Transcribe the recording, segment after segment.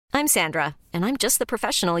I'm Sandra, and I'm just the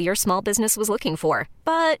professional your small business was looking for.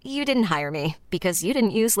 But you didn't hire me because you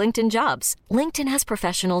didn't use LinkedIn Jobs. LinkedIn has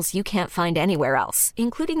professionals you can't find anywhere else,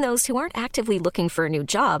 including those who aren't actively looking for a new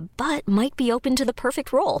job, but might be open to the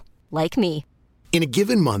perfect role, like me. In a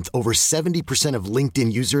given month, over 70% of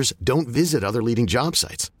LinkedIn users don't visit other leading job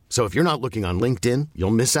sites. So if you're not looking on LinkedIn,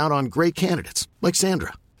 you'll miss out on great candidates like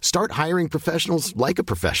Sandra. Start hiring professionals like a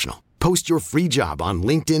professional. Post your free job on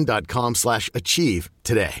linkedin.com/achieve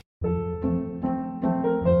today.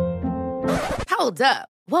 Hold up.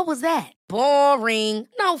 What was that? Boring.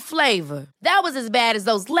 No flavor. That was as bad as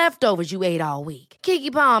those leftovers you ate all week.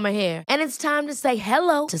 Keke Palmer here. And it's time to say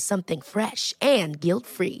hello to something fresh and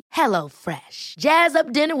guilt-free. Hello Fresh. Jazz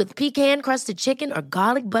up dinner with pecan-crusted chicken or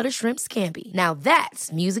garlic butter shrimp scampi. Now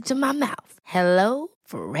that's music to my mouth. Hello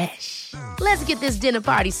Fresh. Let's get this dinner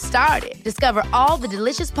party started. Discover all the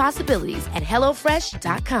delicious possibilities at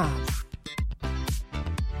hellofresh.com.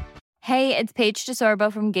 Hey, it's Paige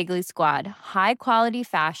DeSorbo from Giggly Squad. High quality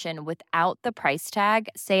fashion without the price tag.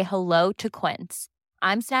 Say hello to Quince.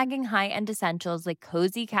 I'm snagging high-end essentials like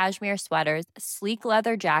cozy cashmere sweaters, sleek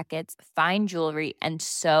leather jackets, fine jewelry, and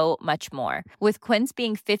so much more. With Quince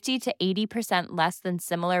being 50 to 80% less than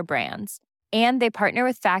similar brands. And they partner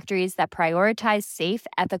with factories that prioritize safe,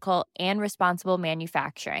 ethical, and responsible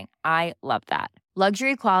manufacturing. I love that.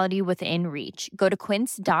 Luxury quality within reach. Go to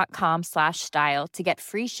quince.com/style to get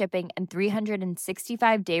free shipping and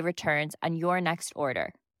 365-day returns on your next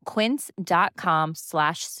order.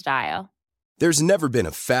 Quince.com/style. There's never been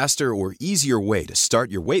a faster or easier way to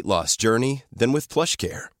start your weight loss journey than with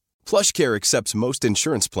PlushCare. PlushCare accepts most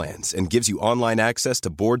insurance plans and gives you online access to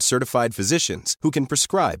board-certified physicians who can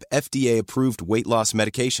prescribe FDA-approved weight loss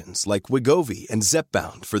medications like Wegovy and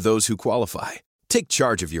Zepbound for those who qualify. Take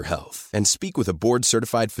charge of your health and speak with a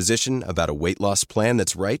board-certified physician about a weight loss plan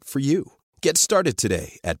that's right for you. Get started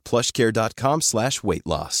today at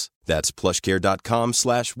plushcare.com/weightloss. That's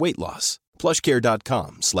plushcare.com/weightloss.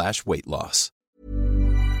 plushcare.com/weightloss.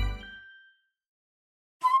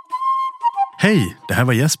 Hej, det här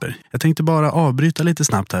var Jesper. Jag tänkte bara avbryta lite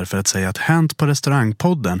snabbt här för att säga att Hänt på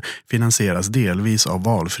restaurangpodden finansieras delvis av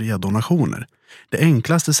valfria donationer. Det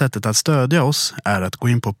enklaste sättet att stödja oss är att gå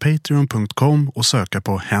in på patreon.com och söka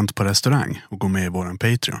på Hänt på restaurang och gå med i våran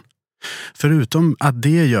Patreon. Förutom att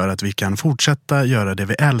det gör att vi kan fortsätta göra det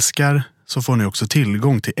vi älskar så får ni också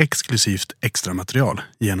tillgång till exklusivt extra material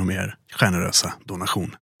genom er generösa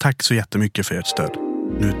donation. Tack så jättemycket för ert stöd.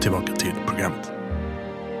 Nu tillbaka till programmet.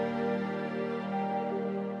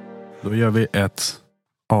 Då gör vi ett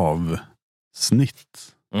avsnitt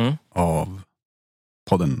av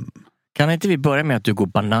podden. Kan inte vi börja med att du går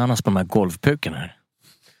bananas på de här golvpuken här?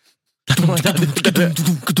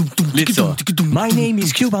 Lite så. My name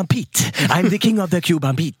is Cuban Pete. I'm the king of the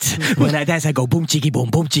Cuban Pete. When I dance I go boom chiki boom,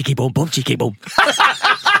 boom chiki boom, boom chiki boom.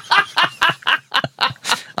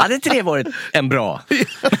 Hade inte det varit en bra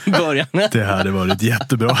början? Det hade varit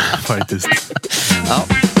jättebra faktiskt. Ja.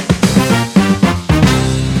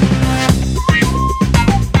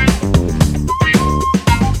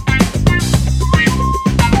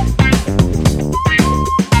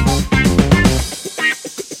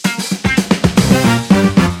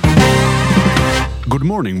 Good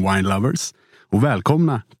morning wine lovers och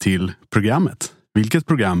välkomna till programmet. Vilket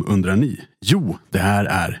program undrar ni? Jo, det här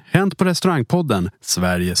är Hänt på restaurangpodden,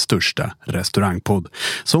 Sveriges största restaurangpodd,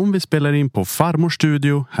 som vi spelar in på Farmors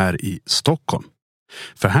studio här i Stockholm.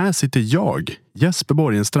 För här sitter jag, Jesper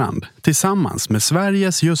Borgenstrand, tillsammans med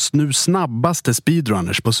Sveriges just nu snabbaste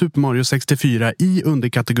speedrunners på Super Mario 64 i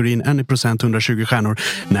underkategorin 1% 120 stjärnor,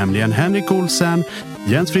 nämligen Henrik Olsen,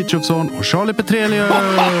 Jens Frithiofsson och Charlie Petrelius. My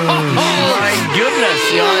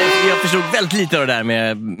goodness, jag förstod väldigt lite av det där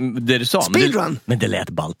med det du sa. Speedrun? Men det lät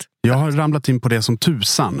ballt. Jag har ramlat in på det som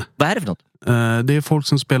tusan. Vad är det för något? Det är folk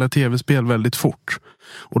som spelar tv-spel väldigt fort.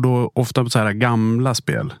 Och då ofta på så här gamla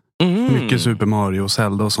spel. Mycket Super Mario och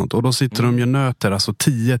Zelda och sånt. Och då sitter de ju nöter alltså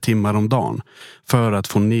 10 timmar om dagen. För att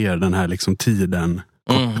få ner den här liksom tiden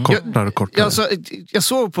kortare och kortare. Jag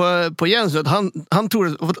såg på Jens att han tror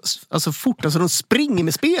det alltså fort, alltså de springer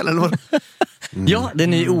med spelen. Ja, det är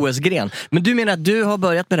en ny OS-gren. Men du menar att du har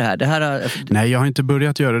börjat med det här? Nej, jag har inte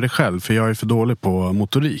börjat göra det själv för jag är för dålig på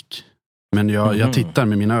motorik. Men jag tittar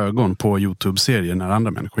med mina ögon på YouTube-serier när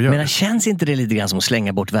andra människor gör det. Men känns inte det lite grann som att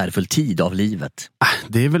slänga bort värdefull tid av livet?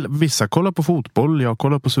 Det är väl, vissa kollar på fotboll, jag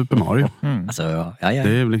kollar på Super Mario. Alltså, ja. Det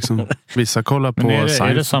är liksom, vissa kollar på... Men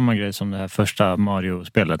är det samma grej som det här första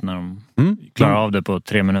Mario-spelet när de klarar av det på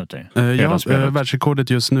 3 minuter? Världsrekordet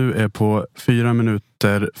just nu är på 4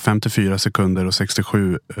 minuter, 54 sekunder och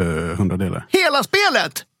 67 hundradelar. Hela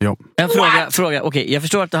spelet? Ja. En fråga. Okej, jag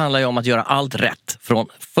förstår att det handlar ju om att göra allt rätt från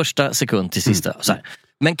första sekund till sista. Så här.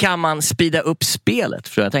 Men kan man speeda upp spelet,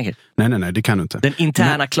 för jag tänker? Nej, det kan du inte. Den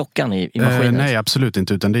interna klockan i maskinen? Nej, absolut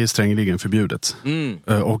inte, utan det är strängeligen förbjudet.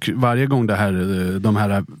 Och varje gång de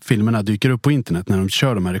här filmerna dyker upp på internet, när de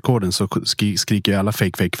kör de här rekorden, så skriker alla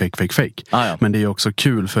fake. Ah, ja. Men det är också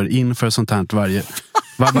kul, för inför sånt här varje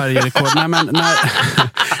rekord. Nej, men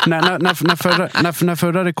när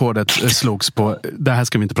förra rekordet slogs på, det här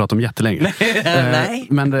ska vi inte prata om jättelänge. Nej.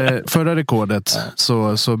 Men förra rekordet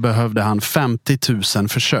så behövde han 50 000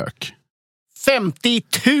 försök. 50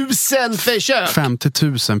 000 försök! 50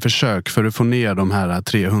 000 försök för att få ner de här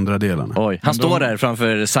 300 delarna. Oj, han står där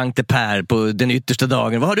framför Sankte Per på den yttersta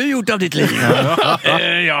dagen. Vad har du gjort av ditt liv?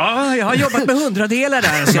 Ja, jag har jobbat med 100-delar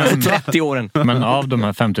där de senaste 30 åren. Men av de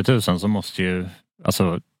här 50 000 så måste ju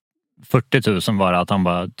 40 000 vara att han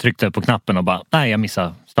bara tryckte på knappen och bara, nej, jag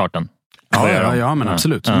missade starten. Ja, men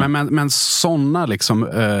absolut. Ja. Men sådana liksom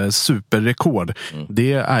superrekord,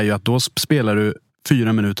 det är ju att då spelar du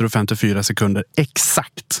 4 minuter och 54 sekunder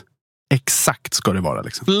exakt ska det vara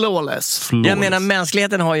liksom. Flawless. Jag menar,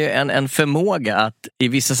 mänskligheten har ju en förmåga att i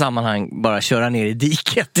vissa sammanhang bara köra ner i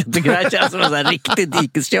diket. Jag tycker det här känns som en sån här riktig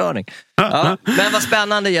dikeskörning. Ja, men vad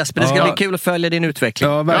spännande, Jesper. Det ska bli kul att följa din utveckling.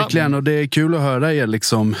 Ja, verkligen. Och det är kul att höra er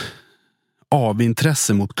liksom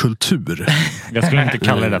avintresse mot kultur. Jag skulle inte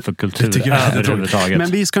kalla det där för kultur överhuvudtaget.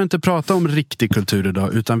 Men vi ska inte prata om riktig kultur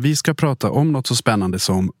idag, utan vi ska prata om något så spännande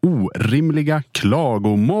som orimliga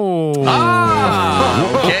klagomål.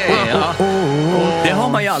 Okej, ja. Det har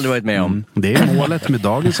man ju aldrig varit med om. Det är målet med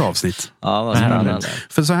dagens avsnitt. Ja, vad spännande.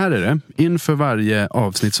 För så här är det. Inför varje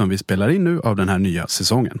avsnitt som vi spelar in nu av den här nya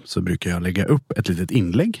säsongen så brukar jag lägga upp ett litet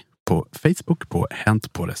inlägg på Facebook på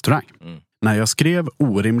Hänt på restaurang. När jag skrev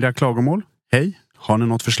orimliga klagomål, hej, har ni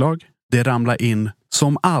något förslag? Det ramlar in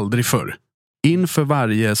som aldrig förr. Inför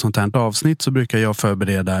varje sånt här avsnitt så brukar jag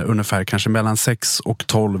förbereda ungefär kanske mellan 6 och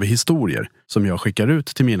 12 historier som jag skickar ut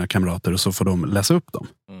till mina kamrater och så får de läsa upp dem.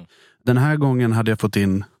 Den här gången hade jag fått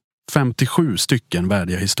in 57 stycken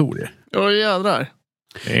värdiga historier. Åh jädrar.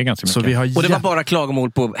 Det är ganska mycket. Så vi har och det var bara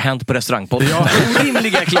klagomål på Hänt på restaurangpodden. Ja.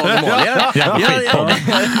 Orimliga klagomål.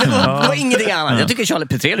 Det var ingenting annat. Jag tycker Charlie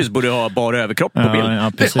Petrelius borde ha bara överkropp på bild.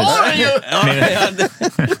 Ja, precis.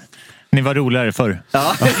 Ni var roligare förr.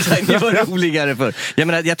 Ja, ni var roligare förr.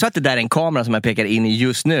 Jag tror att det där är en kamera som jag pekar in i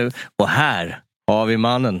just nu. Och här har vi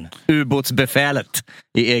mannen, ubåtsbefälet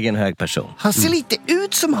i egen hög person. Han ser lite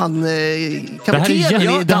ut som han kaptenen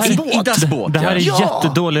i Dassbåt. Det här är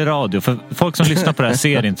jättedålig radio. För folk som lyssnar på det här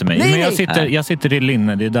ser inte mig. Men jag sitter i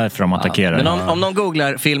linne, det är därför de attackerar. Men om någon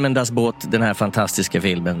googlar filmen Dassbåt, den här fantastiska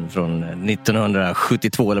filmen från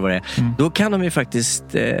 1972 eller vad det är, då kan de ju faktiskt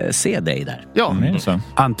se dig där. Ja.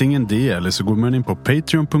 Antingen det, eller så går man in på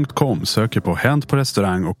patreon.com, söker på Hänt på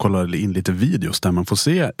restaurang och kollar in lite videos där man får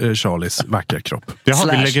se Charlies vackra kropp.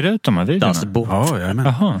 Jaha, vi lägger ut de här videorna. Ja, jag är med.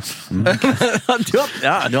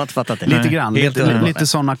 Du har inte fattat det. Lite grann. Lite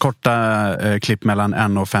sådana korta klipp mellan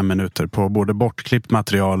 1 och 5 minuter på både bortklippt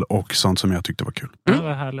material och sånt som jag tyckte var kul. Det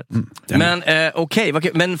var härligt. Men okej.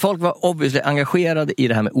 Men folk var obviously engagerade i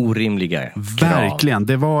det här med orimliga krav. Verkligen.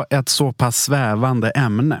 Det var ett så pass svävande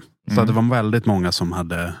ämne. Så det var väldigt många som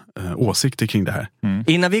hade åsikter kring det här.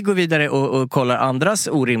 Innan vi går vidare och kollar andras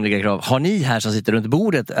orimliga krav, har ni här som sitter runt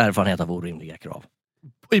bordet erfarenhet av orimliga krav?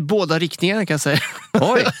 I båda riktningarna kan jag säga.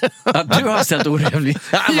 Oj, du har ställt orimliga.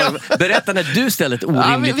 Berätta när du ställer ett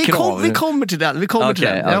orimligt krav. Vi kommer till den.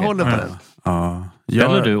 Jag håller på den.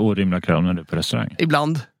 Ställer du orimliga krav när du är på restaurang?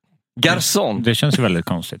 Ibland. Garçon. Det känns ju väldigt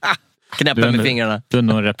konstigt. Knäppa med fingrarna. Du är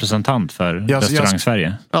nog en representant för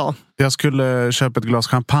restaurang-Sverige. Ja. Jag skulle köpa ett glas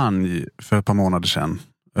champagne för ett par månader sedan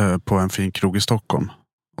på en fin krog i Stockholm.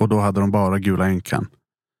 Och då hade de bara Gula Änkan.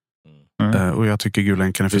 Och jag tycker Gula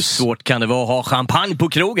Änkan är för... Hur svårt kan det vara att ha champagne på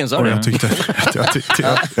krogen, sa och du?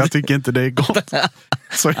 jag tycker inte det är gott.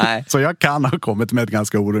 Så jag kan ha kommit med ett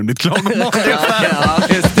ganska orimligt klagomål.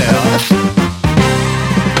 Just det.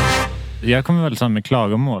 Jag kommer väl samma med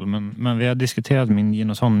klagomål, men vi har diskuterat min gin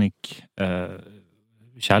och tonic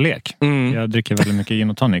kärlek. Jag dricker väldigt mycket gin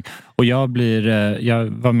och tonic. Och jag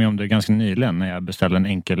var med om det ganska nyligen när jag beställde en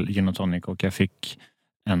enkel gin och tonic och jag fick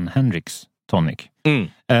en Hendrix tonic.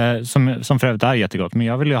 Som för övrigt är jättegott. Men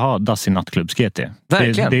jag vill ju ha Dassi Nattklubbs GT.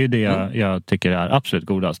 Det är ju det jag tycker är absolut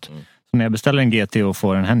godast. Så när jag beställer en GT och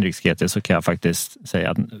får en Hendrix GT så kan jag faktiskt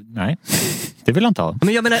säga att nej, det vill jag inte ha.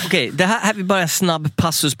 Men jag menar, okej, det här är bara en snabb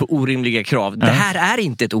passus på orimliga krav. Det här är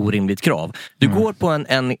inte ett orimligt krav. Du går på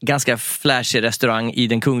en ganska flashig restaurang i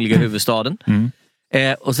den kungliga huvudstaden.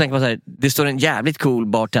 Och sen kan man säga, det står en jävligt cool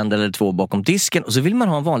bartender eller 2 bakom disken och så vill man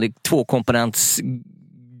ha en vanlig 2-komponents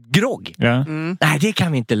grogg. Ja. Nej, det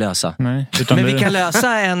kan vi inte lösa. Nej, men vi kan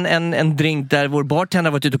lösa en drink där vår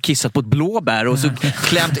bartender har varit ute och kissat på ett blåbär och så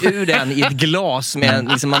klämt ur den i ett glas med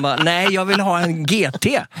liksom man bara, nej, jag vill ha en GT.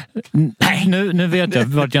 Nej. Nu vet jag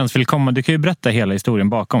vart Jens vill komma. Du kan ju berätta hela historien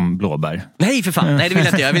bakom blåbär. Nej, för fan. Nej, det vill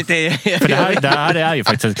jag inte. Jag vill inte. För det här är ju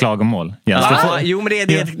faktiskt ett klagomål. Jens, jo, men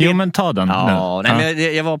det jo, men ta den. Ja, nej,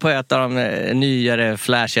 men jag var på ett av de nyare,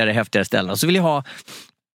 flashigare, häftigare ställena. Så vill jag ha.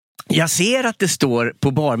 Jag ser att det står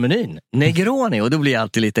på barmenyn Negroni och då blir jag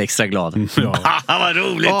alltid lite extra glad. Vad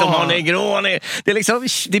roligt att ha Negroni. Det är liksom,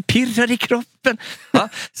 det pirrar i kroppen. Ja,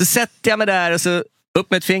 så sätter jag mig där och så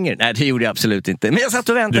upp med ett finger. Nej, det gjorde jag absolut inte. Men jag satt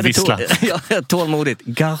och väntade tålmodigt.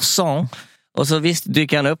 Garçon. Och så visst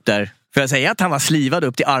dyker han upp där. För jag säga att han var slivad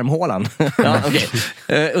upp till armhålan. Ja,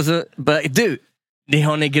 okay. Och så bara, du, ni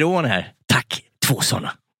har Negroni här. Tack, 2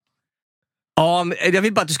 sådana. Ja, jag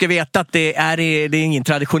vill bara att du ska veta att det är ingen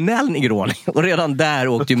traditionell Negroni. Och redan där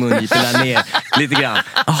åkte ju mungiporna ner lite grann.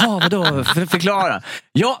 Jaha, vadå? Förklara.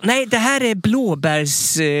 Ja, nej, det här är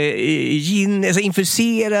blåbärs gin, alltså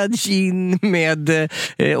infuserad gin med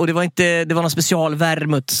och det var någon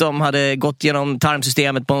specialvärmut som hade gått genom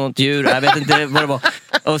tarmsystemet på något djur. Jag vet inte vad det var.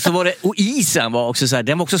 Och så var det, och isen var också så här,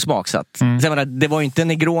 den var också smaksatt. Så jag menar, det var ju inte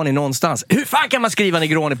Negroni någonstans. Hur fan kan man skriva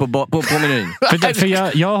Negroni på menyn?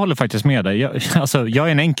 För jag håller faktiskt med dig. Jag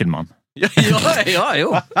är en enkel man.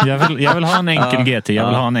 Jo. Jag vill ha en enkel GT. Jag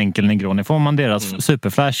vill ha en enkel Negroni. Får man deras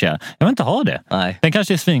superflashiga? Jag vill inte ha det. Nej. Den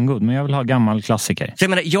kanske är svingod, men jag vill ha gammal klassiker.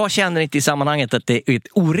 Så jag känner inte i sammanhanget att det är ett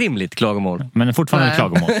orimligt klagomål. Men det är fortfarande ett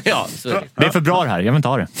klagomål. Ja, det är för bra här. Jag vill inte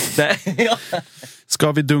ha det.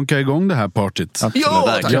 Ska vi dunka igång det här partyt?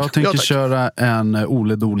 Jag tänker köra en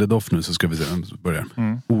Ole Dole Doff nu, så ska vi se vem som börjar.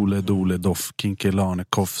 Ole Dole Doff, Kinkelane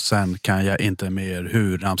Koff, sen kan jag inte mer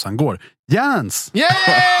hur ramsan går. Jens! Yay!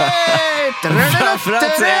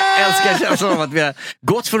 Framförallt så jag älskar känslan av att vi har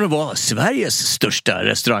gått från att vara Sveriges största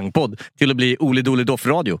restaurangpodd till att bli Ole Dole Doff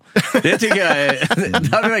Radio. Det tycker jag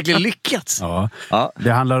det har vi verkligen lyckats. Ja.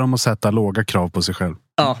 Det handlar om att sätta låga krav på sig själv.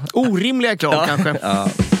 Ja. Orimliga krav kanske. Ja.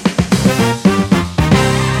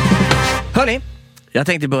 Hörrni, jag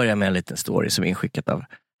tänkte börja med en liten story som är inskickat av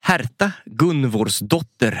Herta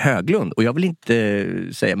Gunvorsdotter Höglund. Och jag vill inte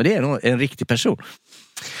säga, men det är en riktig person.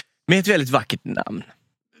 Med ett väldigt vackert namn.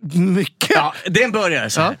 Mycket. Ja, den börjar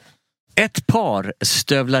så här. Ett par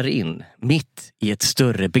stövlar in mitt i ett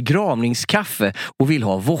större begravningskaffe och vill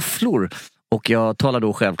ha våfflor. Och jag talar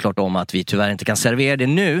då självklart om att vi tyvärr inte kan servera det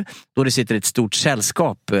nu. Då det sitter ett stort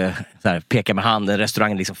sällskap, så här, pekar med handen,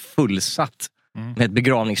 restaurangen liksom fullsatt. Med ett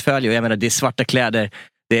begravningsfölje. Och jag menar, det är svarta kläder,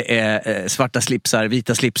 det är svarta slipsar,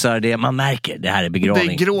 vita slipsar, man märker, det här är begravning.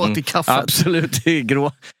 Det är gråt i kaffet. Absolut, det är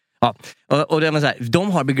grå. Ja. Och det är så här,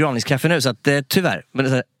 de har begravningskaffe nu, så att tyvärr, men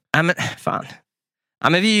det är så här, men fan. Ja,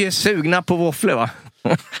 men vi är ju sugna på våfflor, va?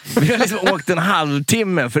 Vi har liksom åkt en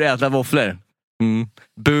halvtimme för att äta våfflor.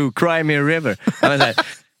 Boo, cry me a river. Ja,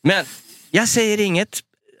 men jag säger inget.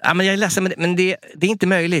 Ja, men jag är ledsen, men det är inte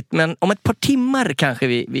möjligt. Men om ett par timmar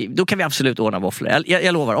kanske då kan vi absolut ordna våfflor.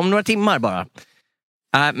 Jag lovar, om några timmar bara.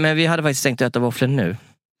 Men vi hade faktiskt tänkt att äta våfflor nu.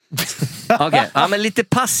 Okej, ja, men lite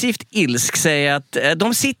passivt ilsk säger att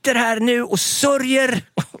de sitter här nu och sörjer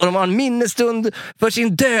och de har en minnesstund för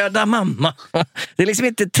sin döda mamma. Det är liksom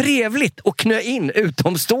inte trevligt att knö in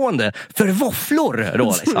utomstående för våfflor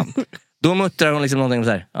då liksom. Då muttrar hon liksom någonting så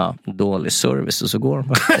här, dålig service, och så går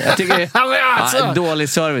de. Jag tycker det är dålig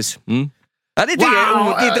service. Ja, det tycker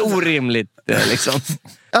jag är inte orimligt liksom.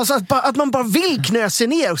 Alltså att man bara vill knö sig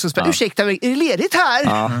ner också. Ursäkta mig, är det ledigt här?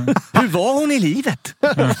 Ja. Hur var hon i livet?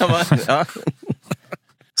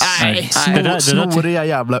 Nej, snoriga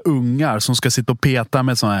jävla ungar som ska sitta och peta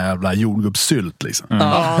med såna här jävla jordgubbssylt liksom.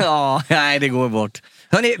 Nej, det går bort.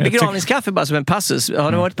 Hörrni, begravningskaffe bara som en passus.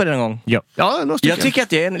 Har ni varit på det någon gång? Ja. Jag tycker att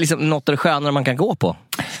det är liksom något av det skönare man kan gå på.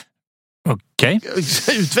 Okej.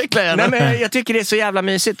 Utveckla gärna. Nej, men jag tycker det är så jävla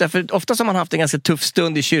mysigt. För ofta har man haft en ganska tuff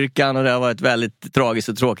stund i kyrkan och det har varit väldigt tragiskt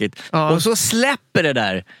och tråkigt. Och så släpper det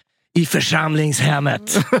där i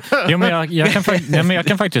församlingshemmet. Jo, men jag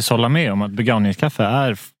kan faktiskt hålla med om att begravningskaffe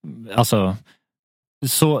är alltså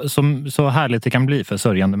så härligt det kan bli för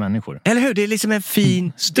sörjande människor. Eller hur? Det är liksom en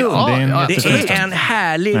fin stund. Det är en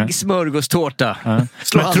härlig smörgåstårta. Men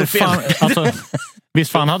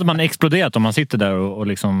visst fan hade man exploderat om man sitter där och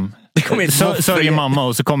liksom sörjer mamma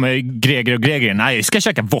och så kommer Greger och Greger. Nej, jag ska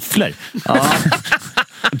käka våfflor. Ja.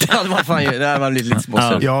 Det hade man blivit lite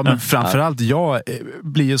småsur. Ja, men framförallt jag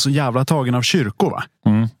blir ju så jävla tagen av kyrkor, va?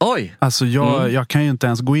 Oj! Alltså jag kan ju inte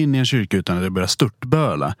ens gå in i en kyrka utan att jag börjar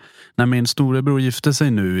störtböla. När min storebror gifte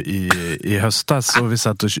sig nu i höstas och vi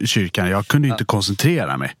satt i kyrkan, jag kunde ju inte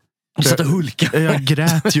koncentrera mig. Du satt och hulka. Jag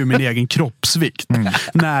grät ju min egen kroppsvikt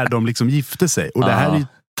när de liksom gifte sig. Och det här är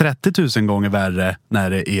 30 000 gånger värre när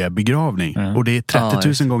det är begravning. Och det är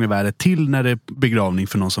 30 000 gånger värre till när det är begravning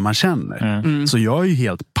för någon som man känner. Så jag är ju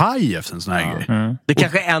helt paj efter en sån här grej. Det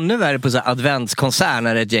kanske är ännu värre på så här adventskonsert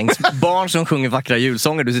när det är ett gäng barn som sjunger vackra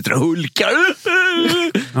julsånger. Du sitter och hulkar.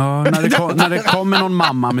 Ja, när det kommer någon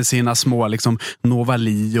mamma med sina små liksom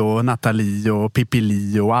Novali och Nathalie och Pippi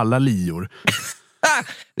Li och alla lior.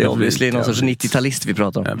 Det är obviously någon sorts 90-talist vi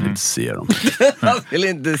pratar om. Jag vill inte se dem. Jag vill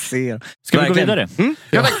inte se dem. Ska vi gå vidare?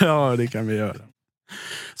 Ja, det kan vi göra.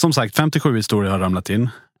 Som sagt, 57 historier har ramlat in.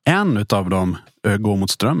 En utav dem går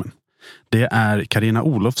mot strömmen. Det är Carina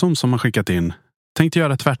Olofsson som har skickat in. Tänkte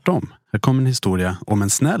göra tvärtom. Här kommer en historia om en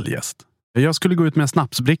snäll gäst. Jag skulle gå ut med en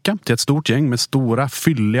snapsbricka till ett stort gäng med stora,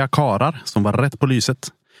 fylliga karar som var rätt på lyset.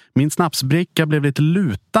 Min snapsbricka blev lite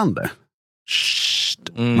lutande.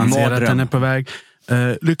 Man ser att den är på väg.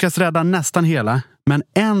 Lyckas rädda nästan hela, men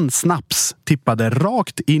en snaps tippade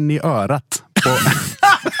rakt in i örat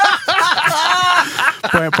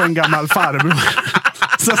på en gammal farbror.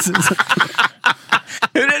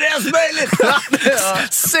 Hur är det ens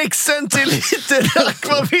möjligt? 6 centiliter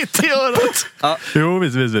akvavit i örat. Jo,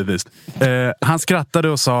 visst. Han skrattade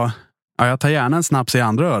och sa, jag tar gärna en snaps i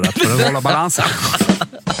andra örat för att hålla balansen.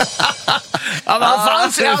 Ja, men han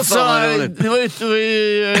fanns alltså, det var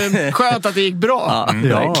ju skönt att det gick bra.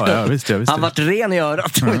 Ja, visst. Han vart ren i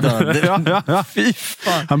örat. Fy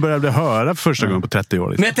fan. Han började höra för första gången på 30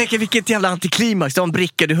 år. Men jag tänker, vilket jävla antiklimax. Du har en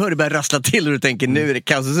bricka, du hör det börja rassla till och du tänker, nu är det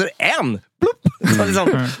kaos. Och så är det en. Plupp. Så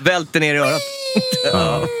liksom välter ner i örat.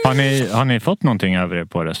 Har ni fått någonting över det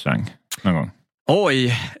på restaurang någon gång?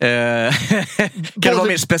 Oj. Kan det vara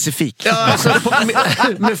mer specifik? Ja, alltså,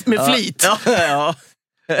 med flit.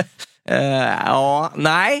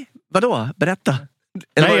 Nej. Vadå? Berätta.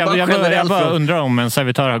 Nej, jag bara undrar om en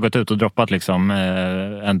servitör har gått ut och droppat liksom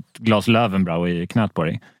ett glas Löwenbrau i knät på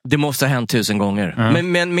dig. Det måste ha hänt 1000 gånger.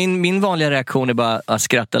 Men min vanliga reaktion är bara att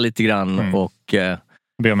skratta lite grann och...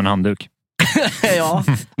 Be om en handduk. Ja,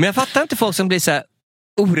 men jag fattar inte folk som blir så här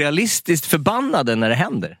orealistiskt förbannade när det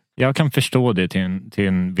händer. Jag kan förstå det till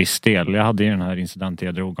en viss del. Jag hade ju den här incidenten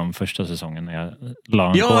jag drog om första säsongen när jag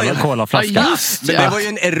la en colaflaska. Men det var ju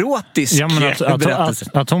en erotisk berättelse.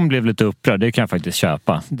 Att hon blev lite upprörd, det kan jag faktiskt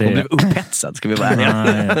köpa. Hon blev upphetsad, ska vi vara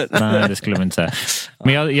ärliga. Nej, det skulle jag inte säga.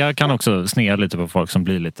 Men jag kan också snea lite på folk som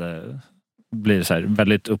blir så här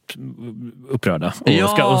väldigt upprörda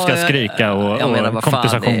och ska skrika och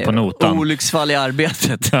kompensation på notan. Olycksfall i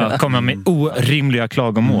arbetet. Ja, kommer med orimliga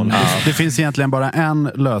klagomål. Det finns egentligen bara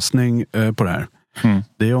en lösning på det här.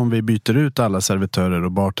 Det är om vi byter ut alla servitörer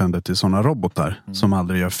och bartender till sådana robotar som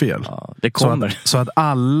aldrig gör fel. Ja, det kommer. Så att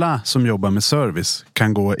alla som jobbar med service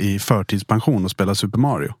kan gå i förtidspension och spela Super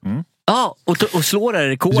Mario. Ja, och slår det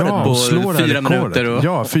rekordet på 4 minuter. Och...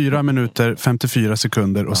 Ja, 4 minuter, 54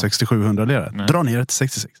 sekunder och 67 hundradelar. Dra ner det till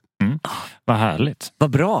 66. Vad härligt. Vad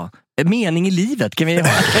bra. Mening i livet. Kan vi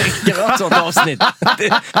ha ett sånt avsnitt?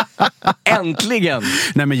 Äntligen!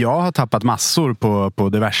 Nej, men jag har tappat massor på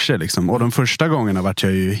diverse liksom. Och de första gångerna vart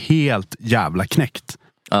jag ju helt jävla knäckt.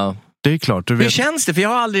 Ja. Det är klart, du vet. Hur känns det? För jag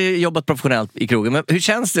har aldrig jobbat professionellt i krogen. Men hur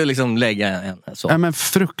känns det att liksom lägga en så? Ja, men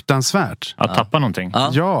fruktansvärt. Att tappa någonting.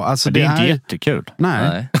 Ja, alltså det är inte jättekul.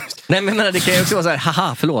 Nej. Nej, men det kan ju också vara så här,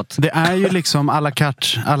 haha, förlåt. Det är ju liksom à la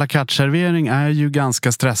carte servering är ju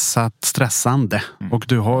ganska stressande. Och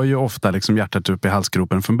du har ju ofta liksom hjärtat upp i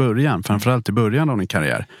halsgropen från början. Framförallt i början av din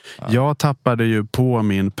karriär. Jag tappade ju på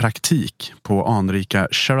min praktik på anrika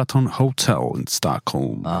Sheraton Hotel i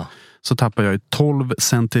Stockholm. Så tappar jag 12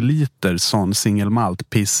 centiliter sån single malt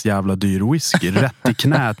piss jävla dyr whisky rätt i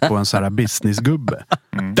knät på en sån här businessgubbe.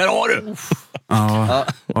 Där har du! Ja,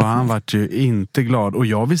 och han var ju inte glad. Och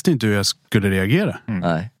jag visste inte hur jag skulle reagera.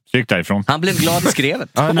 Nej. Gick därifrån. Han blev glad skrevet.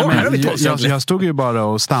 Jag stod ju bara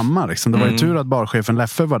och stammade liksom. Det var ju tur att barchefen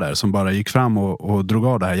Leffe var där som bara gick fram och drog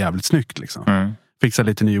av det här jävligt snyggt liksom. Fixade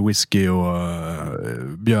lite ny whisky och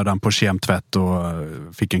bjöd han på kemtvätt och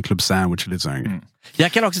fick en club sandwich och lite sådär.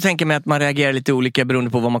 Jag kan också tänka mig att man reagerar lite olika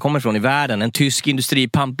beroende på var man kommer ifrån i världen. En tysk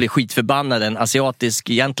industripamp blir skitförbannad. En asiatisk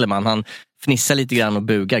gentleman, han fnissar lite grann och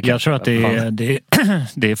bugar. Jag tror att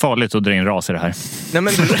det är farligt att dra in ras i det här. Nej,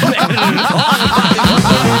 men...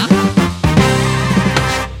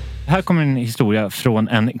 Här kommer en historia från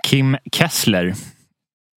en Kim Kessler.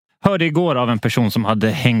 Hörde igår av en person som hade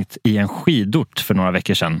hängt i en skidort för några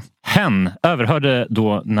veckor sedan. Hen överhörde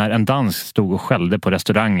då när en dansk stod och skällde på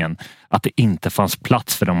restaurangen att det inte fanns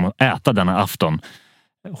plats för dem att äta denna afton.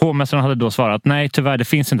 Hovmästaren hade då svarat, nej tyvärr det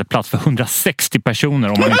finns inte plats för 160 personer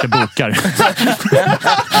om man inte bokar.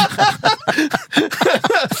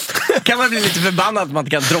 Kan man bli lite förbannad att man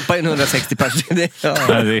kan droppa in 160 personer?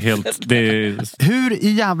 Nej, det är helt... Hur i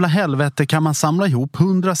jävla helvete kan man samla ihop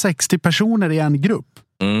 160 personer i en grupp?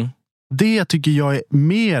 Det tycker jag är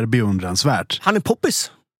mer beundransvärt. Han är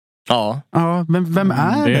poppis. Ja. Ja, men vem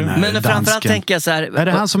är den här Men framförallt dansken? tänker jag så här... Är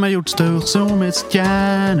det han som har gjort Stor som ett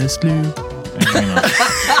stjärneslut?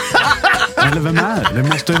 Eller vem är det? Det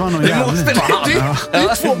måste ju vara någon jävla... måste vara han. Det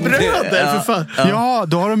är två bröder, för fan. Ja,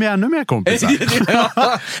 då har de ju ännu mer kompisar.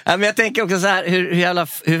 Ja, men jag tänker också så här,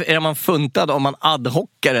 hur är man funtad om man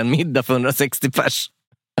adhockar en middag för 160 pers?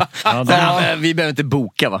 Vi behöver inte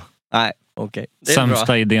boka, va? Nej, okej.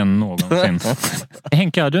 Sämsta idén någonsin.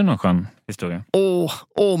 Henke, har du någon skön historia?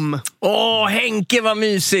 Henke, vad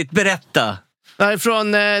mysigt. Berätta. Det här är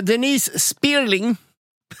från Denise Spearling.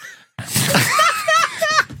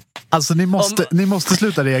 Alltså ni måste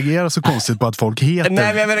sluta reagera så konstigt på att folk heter... Nej,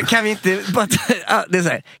 men jag menar, kan vi inte... Det är så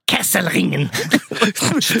här, Kesselringen.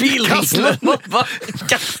 Spielringen.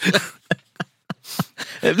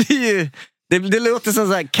 Det blir ju... Det låter som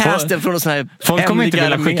så här casten från någon sån här... Folk kommer inte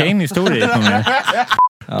vilja skicka in historier.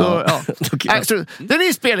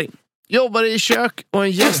 Denise Spearling jobbar i kök och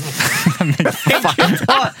en gäst...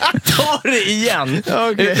 Ta det igen.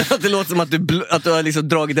 Okay. Utan att det låter som att du har liksom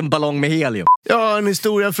dragit en ballong med helium. Ja, en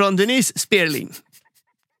historia från Denise Spearling.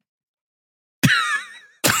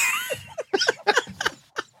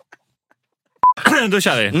 Då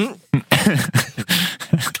kör vi.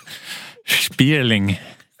 Spearling.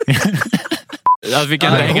 Alltså, vi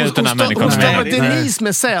kan inte hänga ut den här människan. Hon stavar Denise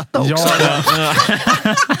med Z också.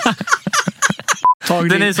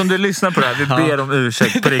 Denise, om du lyssnar på det här, vi ber om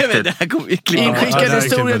ursäkt på riktigt. Inskickad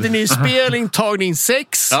historia Denise Spearling, tagning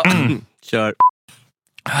 6. Kör.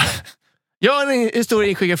 Jag har en historia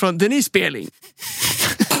inskickad från Denise Spearling.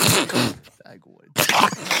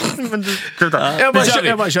 Jag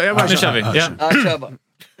bara kör.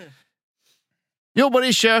 Jobbade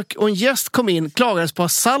i kök och en gäst kom in, klagades på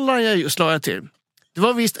salladen jag just lagade till. Det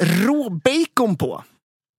var visst råbacon på.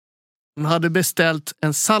 Hon hade beställt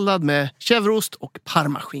en sallad med chèvreost och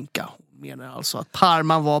parmaskinka. Hon menar alltså att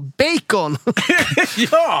parman var bacon.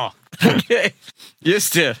 Ja! Okay.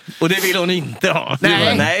 Just det. Och det vill hon inte ha.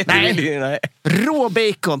 Nej.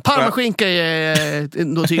 Råbacon. Parmaskinka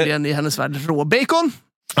är då tydligen i hennes värld råbacon.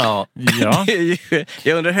 Ja.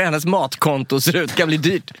 Jag undrar hur hennes matkonto ser ut. Det kan bli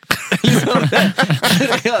dyrt.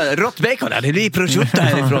 Råttbacon, det blir prosciutto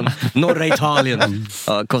härifrån norra Italien.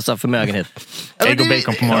 Ja, kostar förmögenhet. Ägg och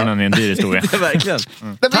bacon på morgonen är en dyr historia. Verkligen.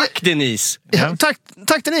 Tack Denise. Ja,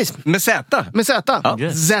 tack Denise. Med Z. Ja.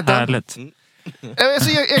 Z. Härligt. Alltså,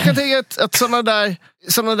 jag kan tänka att såna där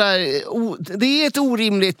det är ett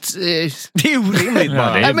orimligt... Det är orimligt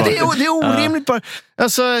bara. Nej, men det är orimligt bara.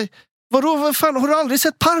 Alltså... Vad fan, har du aldrig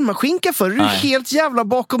sett parmaskinka för? Är du helt jävla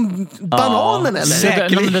bakom bananen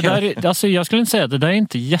eller? Alltså, jag skulle inte säga att det där är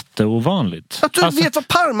inte jätteovanligt. Att du vet vad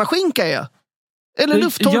parmaskinka är? Eller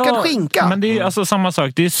lufttorkad skinka? Men det är alltså samma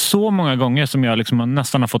sak. Det är så många gånger som jag liksom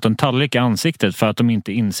nästan har fått en tallrik i ansiktet för att de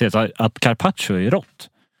inte inser att carpaccio är rått.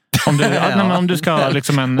 Om du ska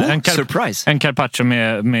liksom en carpaccio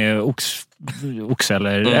med ox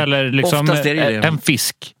eller liksom en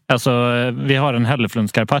fisk. Alltså, vi har en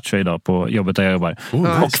Hälleflunds carpaccio idag på jobbet där jag jobbar.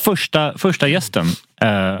 Och första gästen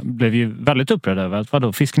blev ju väldigt upprörd över att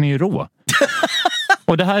vadå, fisken är ju rå.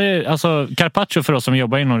 Och det här är, alltså carpaccio för oss som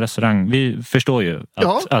jobbar inom restaurang, vi förstår ju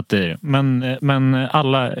att det är. Men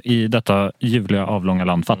alla i detta ljuvliga avlånga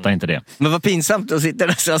land fattar inte det. Men vad pinsamt att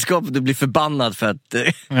sitta i sällskapet och bli förbannad för att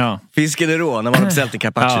fisken är rå när man har beställt en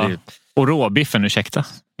carpaccio. Ja. Och råbiffen, ursäkta.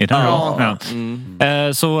 Är den rå?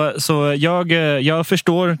 Ja. Så jag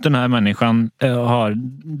förstår den här människan, har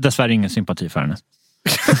dessvärre ingen sympati för henne.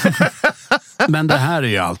 Men det här är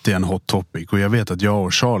ju alltid en hot topic och jag vet att jag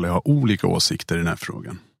och Charlie har olika åsikter i den här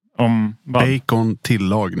frågan. Om vad? Bacon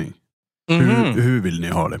tillagning. Hur vill ni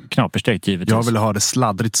ha det? Knaperstekt givetvis. Jag vill ha det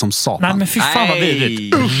sladdrigt som satan. Nej men fy fan vad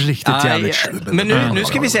vidrigt. Riktigt jävligt. Men nu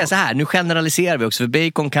ska vi säga så här. Nu generaliserar vi också. För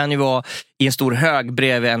bacon kan ju vara i en stor hög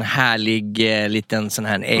bredvid en härlig liten sån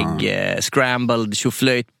här ägg scrambled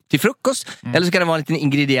tjoflöjt till frukost. Eller så kan det vara en liten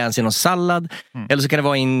ingrediens i någon sallad. Eller så kan det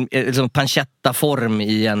vara i en liksom pancetta-form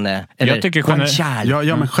i en guanciale.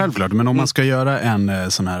 Ja, men självklart. Men om man ska göra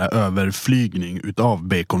en sån här överflygning utav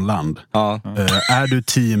baconland. Är du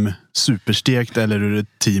team superstekt eller är du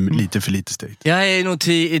team lite för lite stekt? Jag är nog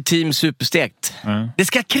team superstekt. Det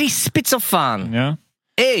ska krispigt som fan. Ja.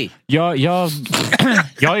 Hej! Jag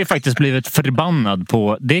har ju faktiskt blivit förbannad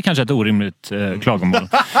på... Det är kanske ett orimligt klagomål.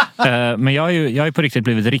 Men jag har ju på riktigt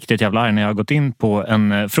blivit riktigt jävla arg när jag har gått in på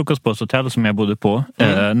en frukost på ett hotell som jag bodde på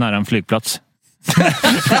nära en flygplats.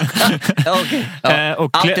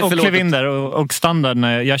 Och klev in där och standard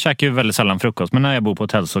jag käkar ju väldigt sällan frukost, men när jag bor på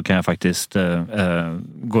hotell så kan jag faktiskt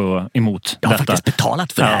gå emot jag har detta. Faktiskt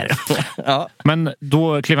betalat för det här. Ja. Men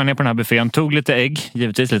då klev jag ner på den här buffén, tog lite ägg,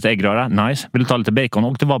 givetvis lite äggröra, nice, ville ta lite bacon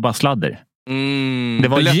och det var bara sladder. Det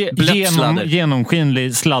var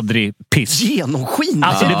genomskinlig, sladdrig piss. Genomskinlig?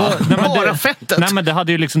 Alltså det var, bara fettet? Nej, men det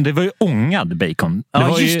hade ju liksom, det var ju ångad bacon. Det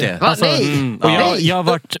var just ju, det. alltså, och jag har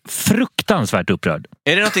varit fruktansvärt upprörd.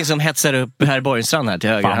 Är det någonting som hetsar upp herr Borgenstrand här till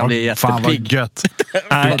höger? Han blir jättepigg. Fan vad gött.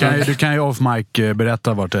 Du kan ju off mic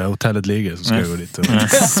berätta vart hotellet ligger, så ska jag gå dit och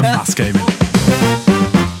smaska i mig.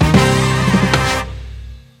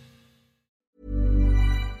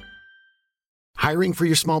 Hiring for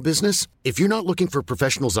your small business? If you're not looking for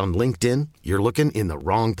professionals on LinkedIn, you're looking in the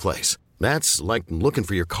wrong place. That's like looking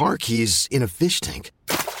for your car keys in a fish tank.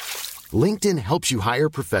 LinkedIn helps you hire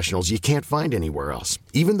professionals you can't find anywhere else,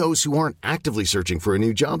 even those who aren't actively searching for a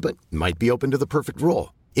new job but might be open to the perfect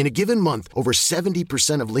role. In a given month, over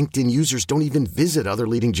 70% of LinkedIn users don't even visit other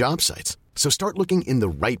leading job sites. So start looking in the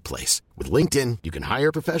right place. With LinkedIn, you can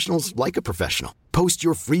hire professionals like a professional. Post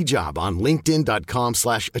your free job on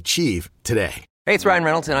linkedin.com/achieve today. Hey, it's Ryan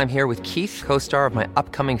Reynolds, and I'm here with Keith, co-star of my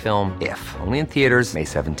upcoming film, If, only in theaters May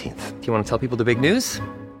 17th. Do you want to tell people the big news?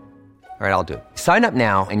 All right, I'll do it. Sign up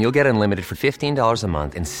now and you'll get unlimited for $15 a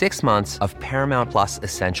month and 6 months of Paramount Plus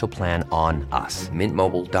Essential Plan on us.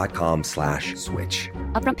 MintMobile.com/switch.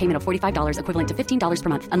 Upfront payment of $45 equivalent to $15 per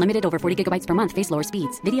month. Unlimited over 40 gigabytes per month. Face lower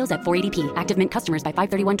speeds. Videos at 480p. Active Mint customers by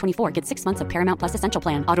 531.24 get 6 months of Paramount Plus Essential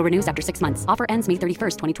Plan. Auto renews after 6 months. Offer ends May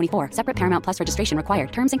 31st, 2024. Separate Paramount Plus registration required.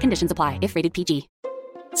 Terms and conditions apply if rated PG.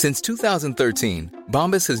 Since 2013,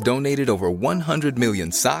 Bombas has donated over 100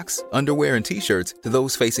 million socks, underwear, and T-shirts to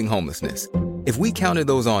those facing homelessness. If we counted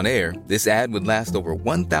those on air, this ad would last over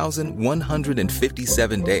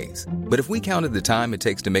 1,157 days. But if we counted the time it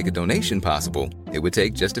takes to make a donation possible, it would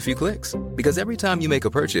take just a few clicks. Because every time you make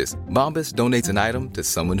a purchase, Bombas donates an item to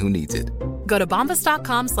someone who needs it. Go to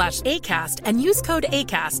bombas.com/ACAST and use code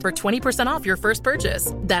ACAST for 20% off your first purchase.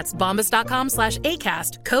 That's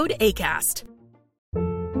bombas.com/ACAST, code ACAST.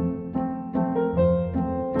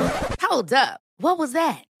 Hold up. What was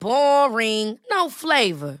that? Boring. No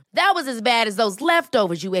flavor. That was as bad as those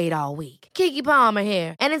leftovers you ate all week. Keke Palmer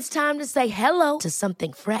here, and it's time to say hello to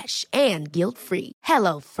something fresh and guilt-free.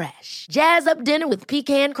 Hello Fresh. Jazz up dinner with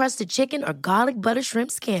pecan-crusted chicken or garlic butter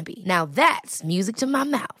shrimp scampi. Now that's music to my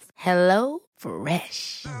mouth. Hello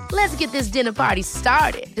Fresh. Let's get this dinner party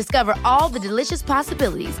started. Discover all the delicious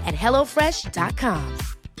possibilities at hellofresh.com.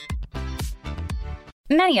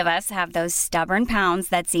 Many of us have those stubborn pounds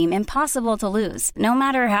that seem impossible to lose, no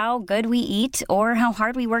matter how good we eat or how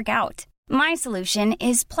hard we work out. My solution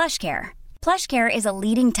is PlushCare. PlushCare is a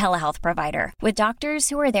leading telehealth provider with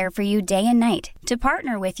doctors who are there for you day and night to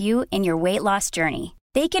partner with you in your weight loss journey.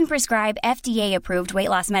 They can prescribe FDA-approved weight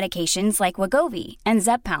loss medications like Wegovy and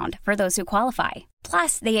Zepbound for those who qualify.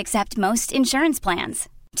 Plus, they accept most insurance plans.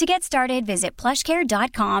 To get started, visit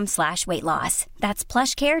plushcare.com/weightloss. That's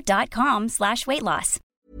plushcare.com/weightloss.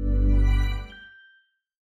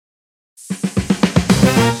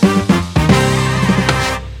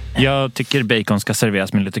 Jag tycker bacon ska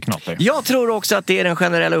serveras med lite knaper. Jag tror också att det är den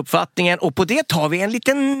generella uppfattningen. Och på det tar vi en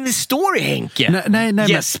liten story, Henke. Nej,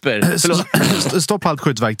 Jesper. Stopp allt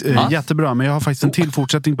skjutvakt. Jättebra, men jag har faktiskt en till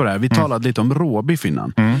fortsättning på det här. Vi talade lite om råbiff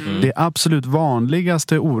innan. Det absolut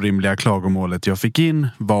vanligaste orimliga klagomålet jag fick in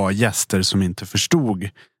var gäster som inte förstod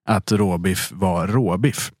att råbiff var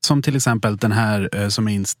råbiff. Som till exempel den här som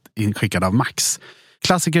är inskickad av Max.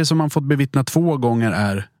 Klassiker som man fått bevittna 2 gånger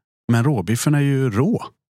är: men råbiffen är ju rå.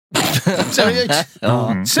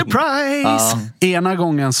 Surprise! Ena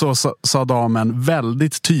gången så sa damen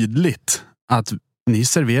väldigt tydligt att ni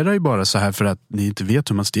serverar ju bara så här för att ni inte vet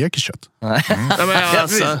hur man steker kött.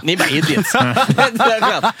 Ni bara idiots.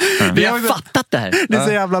 Vi har fattat det här. Det är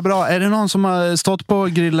så jävla bra. Är det någon som har stått på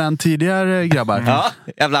grillen tidigare, grabbar? Ja,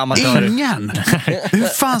 jävla amatörer. Ingen! Hur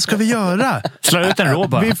fan ska vi göra? Slå ut en rå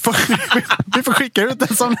bara. Vi får skicka ut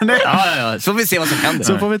den som den är. Ja. Så får vi se vad som händer.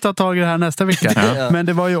 Så får vi ta tag i det här nästa vecka. Men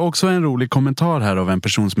det var ju också en rolig kommentar här av en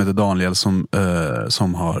person som heter Daniel som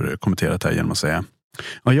har kommenterat här genom att säga: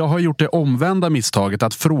 och jag har gjort det omvända misstaget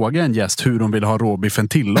att fråga en gäst hur de vill ha råbiffen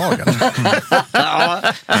tillagad.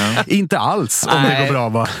 Inte alls, om det går bra,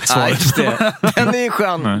 va? Svaret. Den är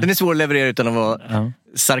skön. Den är svår att leverera utan att vara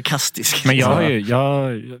sarkastisk. Men jag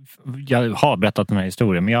har berättat den här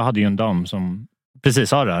historien, men jag hade ju en dam som precis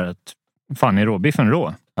sa det här att fan, är råbiffen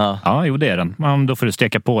rå? Ja, jo det är den. Ja, då får du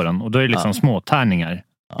steka på den. Och då är det liksom små tärningar.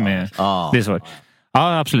 Det är svårt.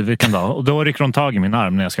 Ja, absolut, vi kan ta. Och då rycker de tag i min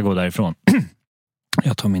arm när jag ska gå därifrån.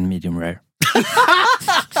 Jag tar min medium rare.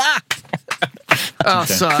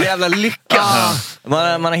 Alltså, det är jävla lycka.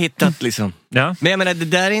 Man har hittat liksom. Ja. Men jag menar, det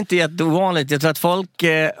där är inte jätteovanligt. Jag tror att folk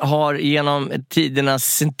har genom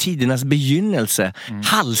tidernas begynnelse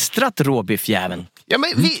halstrat råbiffjäveln. Ja, men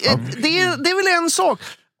det är väl en sak.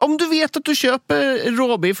 Om du vet att du köper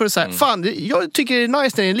råbiff för att säga, fan, jag tycker det är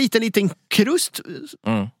nice när det är en liten krust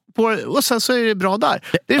på, och sen så är det bra där.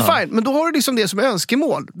 Det är fine, men då har du liksom det som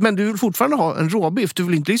önskemål. Men du vill fortfarande ha en råbiff. Du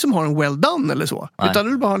vill inte liksom ha en well done eller så. Nej. Utan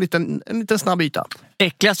du vill bara ha en liten snabb yta.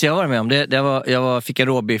 Äckligast jag var med om jag fick en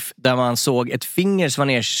råbiff där man såg ett finger som var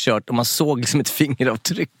nerkört och man såg liksom ett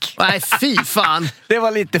fingeravtryck. Nej, fy fan. Det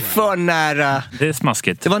var lite för nära. Det är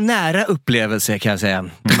smaskigt. Det var nära upplevelse, kan jag säga.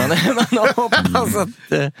 Man hoppas att...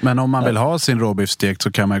 Men om man vill ha sin råbiff stekt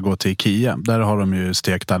så kan man gå till Ikea. Där har de ju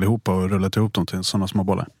stekt allihopa och rullat ihop dem till sådana små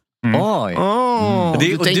bollar. Oj. Och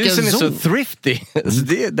du som är så thrifty, så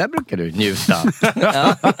där brukar du njuta.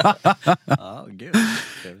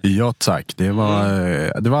 Ja tack, det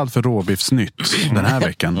var allt för råbiffsnytt den här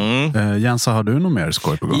veckan. Jensa, har du något mer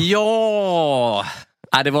skoj på gång? Ja,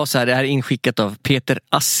 det var så här, det här är inskickat av Peter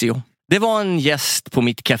Assio. Det var en gäst på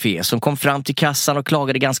mitt café som kom fram till kassan och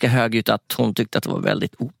klagade ganska högt att hon tyckte att det var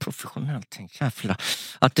väldigt oprofessionellt.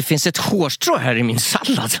 Att det finns ett hårstrå här i min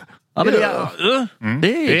sallad. Ja, men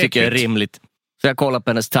det tycker jag är rimligt. Så jag kollade på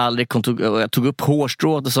hennes tallrik, jag tog upp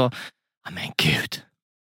hårstrået och sa, men gud,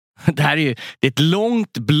 det här är ju ett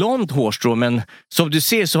långt blont hårstrå, men som du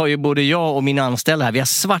ser så har ju både jag och min anställda här, vi har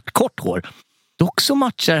svart kort hår. Dock så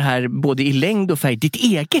matchar här både i längd och färg ditt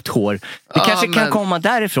eget hår. Det kanske kan komma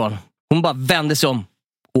därifrån. Hon bara vände sig om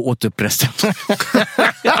och åt upp resten.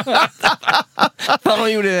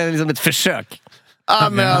 Hon gjorde liksom ett försök.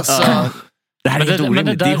 Men alltså... Det här är inte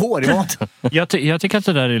orimligt, det är hår i maten. Jag tycker att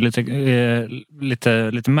det där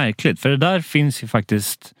är lite märkligt. För det där finns ju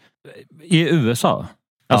faktiskt i USA.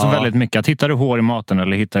 Alltså väldigt mycket. Att hittar du hår i maten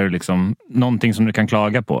eller hittar du liksom någonting som du kan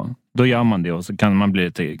klaga på, då gör man det och så kan man bli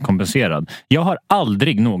lite kompenserad. Jag har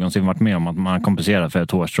aldrig någonsin varit med om att man kompenserar för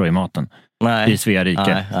ett hårstrå i maten. Nej. I Svea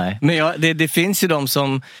rike. Nej. Men det finns ju de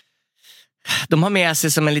som... De har med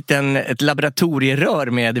sig som ett laboratorierör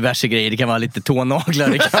med diverse grejer. Det kan vara lite tånaglar,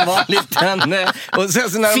 det kan vara lite och sen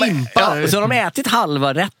så när så har de ätit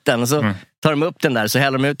halva rätten och så tar de upp den där, så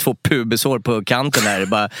häller de ut 2 pubeshår på kanten där.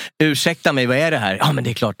 Bara, ursäkta mig, vad är det här? Ja, men det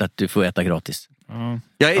är klart att du får äta gratis.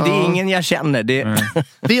 Det är ingen jag känner.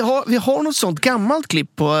 Vi har något sånt gammalt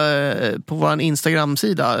klipp på vår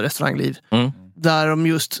Instagram-sida, Restaurangliv. Där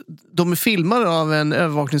de är filmade av en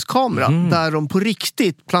övervakningskamera där de på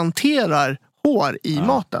riktigt planterar hår i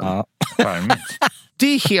maten. Det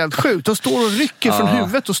är helt sjukt. De står och rycker från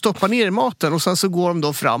huvudet och stoppar ner i maten och sen så går de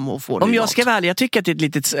då fram och får det. Om jag ska välja, jag tycker att det är ett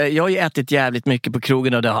litet... Jag har ju ätit jävligt mycket på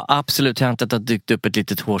krogen och det har absolut hänt att det har dykt upp ett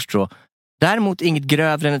litet hårstrå. Däremot inget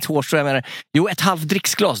grövre än ett hårstrå. Jag menar, ett halvt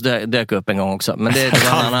dricksglas dök upp en gång också. Men det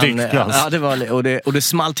var en annan... Och det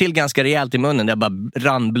small till ganska rejält i munnen. Det bara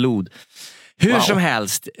rann blod. Hur som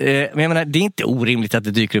helst, men jag menar, det är inte orimligt att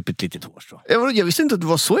det dyker upp ett litet hårstrå. Jag visste inte att du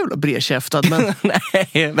var så jävla bredkäftad, men...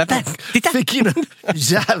 Nej, vänta, titta!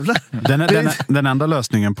 Jävlar! Den enda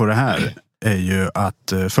lösningen på det här är ju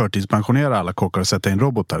att förtidspensionera alla kockar och sätta in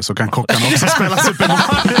robotar, så kan kockarna också spela Super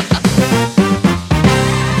Mario.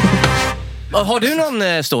 Har du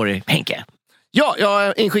någon story, Henke? Ja, jag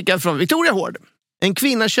är inskickad från Victoria Hård. En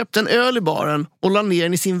kvinna köpte en öl i baren och la ner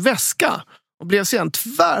den i sin väska. Och blev sedan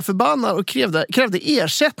tvärförbannad och krävde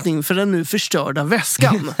ersättning för den nu förstörda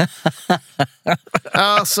väskan.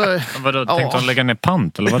 Alltså, vadå, tänkte hon lägga ner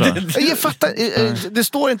pant eller vadå? Jag fattar, det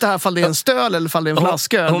står inte här fall det är en stöl eller fall det är en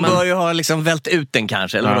flaska. Hon bör ju ha liksom vält ut den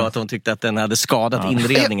kanske. Eller då, att hon tyckte att den hade skadat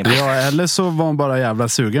inredningen. Ja, eller så var hon bara jävla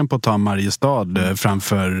sugen på att ta Mariestad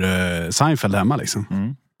framför Seinfeld hemma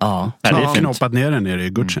liksom. Ja, det är knoppat ner den nere i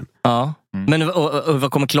Gutschen. Ja. Men och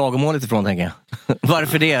vad kommer klagomålet ifrån, tänker jag?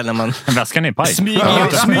 Varför det när man... Väskan är paj.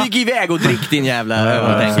 Smyg iväg och drick din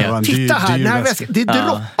jävla... Titta här, den här väskan. Det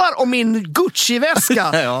droppar om min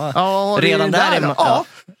Gucci-väska. Redan där.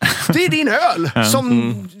 Det är din öl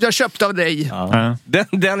som jag köpte av dig. Ja.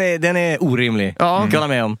 Den är orimlig. Ja. Kan jag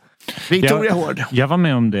med om. Victoria Hård. Jag var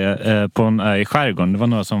med om det på i skärgården. Det var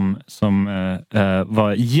några som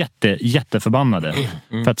var jätteförbannade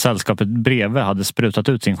för att sällskapet bredvid hade sprutat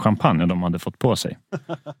ut sin champagne och de hade fått på sig.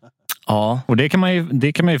 Ja. Och det kan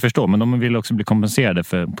man ju förstå, men de ville också bli kompenserade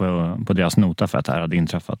på deras nota för att det här hade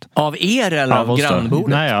inträffat. Av er eller av grannbordet?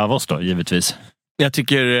 Nej, av oss då, givetvis. Jag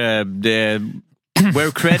tycker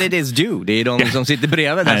Where credit is due. Det är de som sitter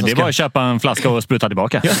bredvid. Nej, det är bara att köpa en flaska och spruta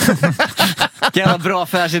tillbaka. Jävla bra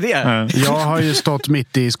affärsidé. Jag har ju stått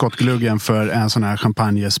mitt i skottgluggen för en sån här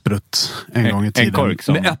champagnesprutt en gång i tiden. En kork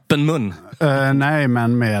med öppen mun? Nej,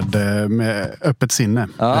 men med öppet sinne.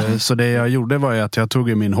 Så det jag gjorde var ju att jag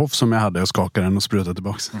tog min hoff som jag hade och skakade den och sprutade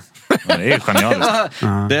tillbaka. Det är genialiskt.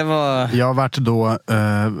 Det var... Jag har varit då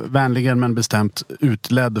vänligen men bestämt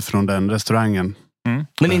utledd från den restaurangen.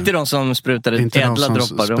 Men inte de som sprutade inte ädla droppar?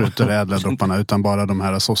 Inte de som sprutade ädla dropparna utan bara de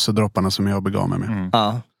här sossedropparna som jag begav mig med.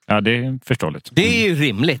 Ja, det är förståeligt. Det är ju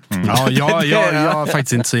rimligt. Ja, jag har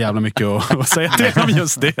faktiskt inte så jävla mycket att säga till om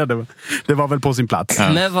just det. Det var väl på sin plats.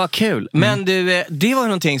 Men vad kul. Men du, det var ju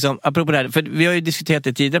någonting som, apropå det här, för vi har ju diskuterat i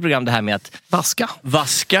ett tidigare program det här med att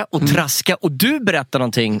vaska och traska. Och du berättade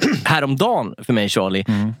någonting häromdagen för mig, Charlie,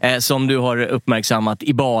 som du har uppmärksammat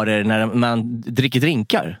i barer när man dricker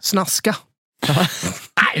drinkar. Snaska.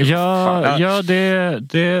 Ja,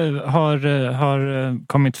 det har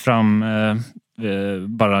kommit fram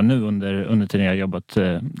bara nu under tiden jag jobbat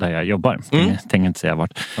där jag jobbar. Tänker inte säga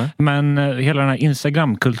vart. Men hela den här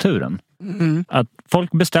Instagram-kulturen. Att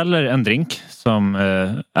folk beställer en drink som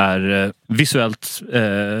är visuellt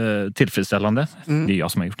tillfredsställande. Det är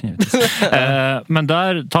jag som har gjort det. Men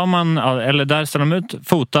där tar man, eller där ställer de ut,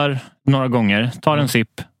 fotar några gånger, tar en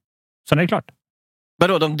sipp, sen är det klart.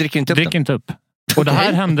 Vadå, de dricker inte upp? Och det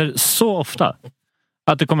här händer så ofta.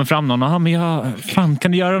 Att det kommer fram någon, men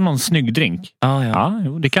kan du göra någon snygg drink? Ja,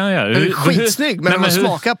 det kan jag göra. Skitsnygg, men man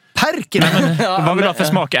smakar perken. Vad vill du ha för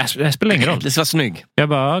smak? Det spelar ingen roll. Det ska vara snygg. Jag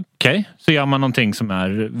bara, okej. Så gör man någonting som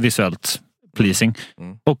är visuellt pleasing.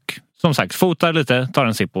 Och som sagt, fotar lite, tar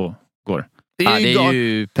en sipp och går. Det är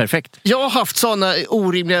ju perfekt. Jag har haft sådana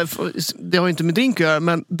orimliga, det har inte med drink att göra,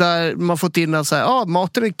 men där man fått in att säga,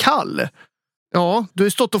 maten är kall. Ja, du har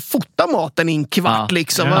stått och fotat maten i en kvart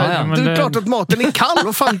liksom. Det är klart att maten är kall.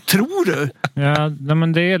 Vad fan tror du? Ja,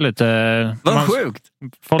 men det är lite... Vad sjukt.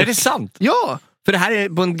 Är det sant? Ja. För det här är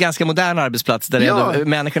på en ganska modern arbetsplats där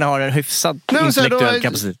människorna har en hyfsad intellektuell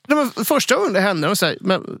kapacitet. Första gången det hände, och säger,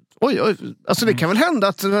 men oj, alltså det kan väl hända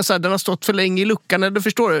att den har stått för länge i luckan, eller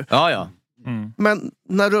förstår du? Ja. Men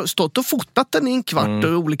när du har stått och fotat den i en kvart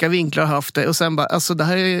och olika vinklar har haft det, och sen bara, alltså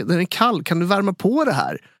den är kall, kan du värma på det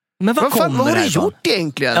här? Men vad har du gjort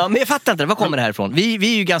egentligen? Ja, men jag fattar inte, vad kommer det här ifrån?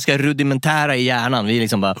 Vi är ju ganska rudimentära i hjärnan. Vi är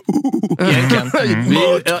liksom bara egentligen.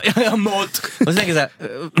 Mat. Och så tänker jag så här,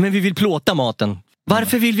 men vi vill plåta maten.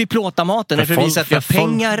 Varför vill vi plåta maten? Är det för att visa att vi har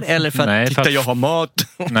pengar eller för att titta, jag har mat?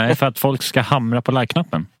 Nej, för att folk ska hamra på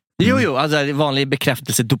like-knappen. Jo, alltså vanlig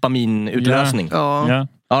bekräftelse, dopaminutlösning. Ja.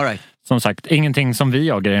 All right. Som sagt, ingenting som vi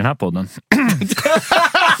jagar i den här podden.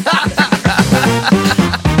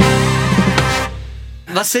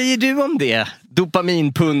 Vad säger du om det?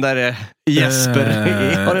 Dopaminpundare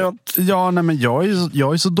Jesper. Har du något? Ja, nej, men jag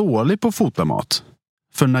är så dålig på att fota mat.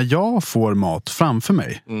 För när jag får mat framför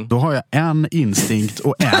mig, då har jag en instinkt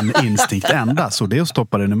och en instinkt endast. Så det är att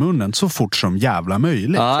stoppa den i munnen så fort som jävla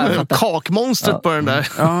möjligt. Kakmonstret på den där.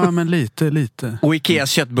 Ja, men lite. Och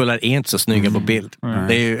Ikeas köttbullar är inte så snygga på bild.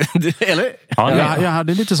 Det är ju, eller? Ja, jag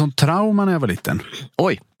hade lite sån trauma när jag var liten.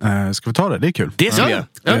 Oj. Ska vi ta det? Det är kul. Det ska vi göra.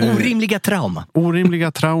 Orimliga trauma.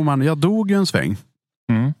 Orimliga trauman. Jag dog ju en sväng.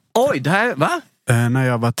 Oj, det här, va? När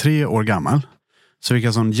jag var 3 år gammal så fick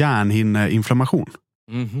jag sån hjärnhinneinflammation.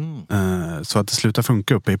 Så att det slutade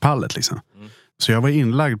funka uppe i pallet liksom. Så jag var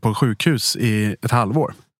inlagd på sjukhus i ett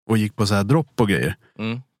halvår och gick på så här dropp och grejer.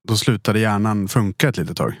 Då slutade hjärnan funka ett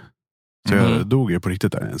litet tag. Så jag dog ju på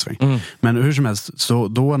riktigt där en sväng. Men hur som helst, så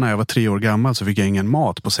då när jag var 3 år gammal så fick jag ingen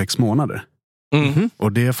mat på 6 månader.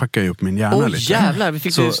 Och det fuckade ju upp min hjärna lite. Jävlar, vi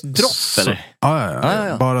fick du dropp eller?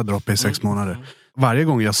 Ja. Bara dropp i 6 månader. Varje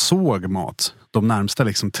gång jag såg mat de närmsta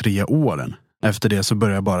liksom 3 åren, efter det så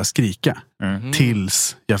började jag bara skrika.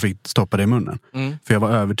 Tills jag fick stoppa det i munnen. För jag var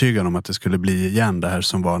övertygad om att det skulle bli igen det här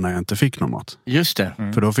som var när jag inte fick någon mat. Just det.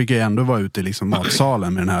 För då fick jag ändå vara ute i liksom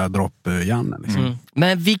matsalen med den här droppjannen. Liksom.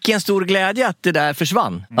 Men vilken stor glädje att det där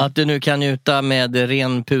försvann. Att du nu kan njuta med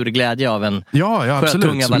ren pur glädje av en ja,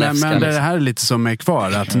 absolut. Men det här är lite som är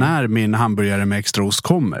kvar. Att när min hamburgare med extra ost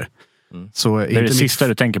kommer. Så det är det sista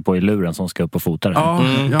du tänker på i luren som ska upp och fota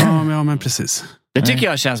den. Ja, men precis. Det tycker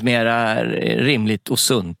jag känns mer rimligt och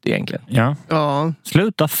sunt egentligen. Ja.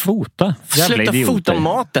 Sluta fota. Sluta fota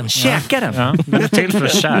maten. Käka den. Ja. Det är till för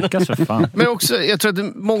att käka för fan. Men också, jag tror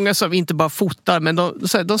att många som inte bara fotar, men de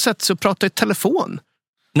sätter sig och pratar i telefon.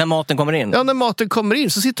 När maten kommer in? Ja, när maten kommer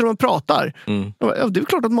in så sitter de och pratar. Ja, det är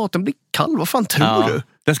klart att maten blir kall. Vad fan tror du?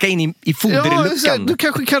 Den ska in i foderluckan. Du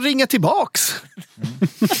kanske kan ringa tillbaks.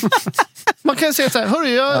 Man kan säga så här, hörru,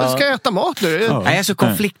 jag ska äta mat nu. Jag är så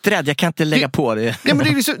konflikträdd, jag kan inte lägga på det. Ja, men det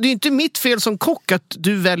är inte mitt fel som kock att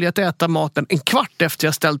du väljer att äta maten en kvart efter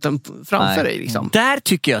jag ställt den framför dig. Liksom. Där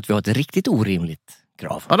tycker jag att vi har ett riktigt orimligt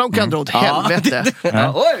krav. Ja, de kan dra åt helvete.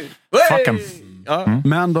 Fuck em.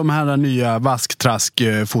 Men de här nya vasktrask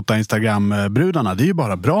fota Instagram-brudarna, det är ju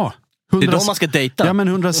bara bra. Det är de man ska dejta. Ja, men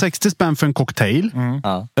 160 spänn för en cocktail.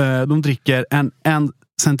 De dricker en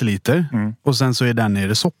centiliter och sen så är den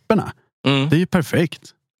nere i sopporna. Det är ju perfekt.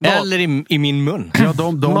 Eller i min mun.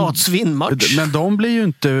 Ja, Matsvinnmatch. Men de blir ju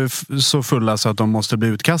inte så fulla så att de måste bli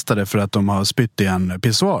utkastade för att de har spytt i en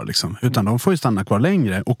pissoar liksom. Utan de får ju stanna kvar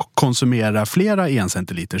längre och konsumera flera 1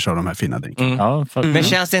 centiliter av de här fina drinkarna. Men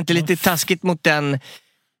känns det inte lite taskigt mot den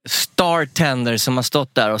startender som har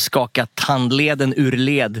stått där och skakat handleden ur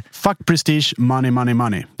led? Fuck prestige, money, money,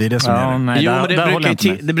 money. Det är det som är det. Nej, jo,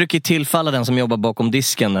 men det brukar ju tillfalla den som jobbar bakom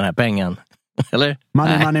disken, den här pengen. Eller?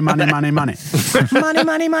 Money, money, money, money, money. Money,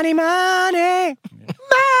 money, money, money.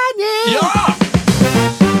 Money! Ja!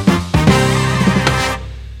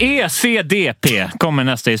 ECDP kommer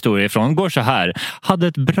nästa historia ifrån. Går så här. Hade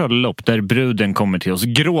ett bröllop där bruden kommer till oss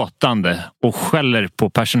gråtande och skäller på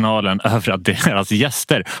personalen över att deras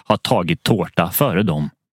gäster har tagit tårta före dem.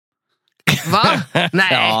 Va? Nej.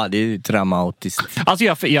 Ja, det är ju traumatiskt. Alltså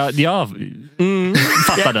jag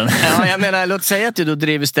fattar den. Ja, jag menar, låt säga att du då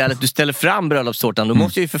driver stället, du ställer fram bröllopstårtan, då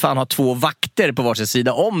måste ju för fan ha 2 vakter på varsin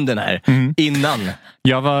sida om den här innan.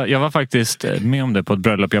 Jag var faktiskt med om det på ett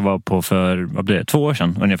bröllop jag var på för 2 år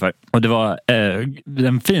sedan ungefär. Och det var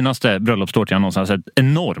den finaste bröllopstårtan jag någonsin har sett.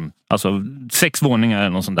 Enorm. Alltså 6 våningar eller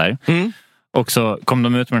något sånt där. Och så kom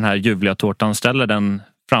de ut med den här ljuvliga tårtan, ställer den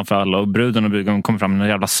framför alla och bruden och bruden kommer fram med en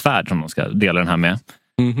jävla svärd som de ska dela den här med.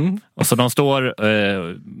 Och så de står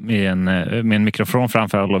med en mikrofon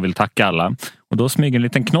framför alla och vill tacka alla. Och då smyger en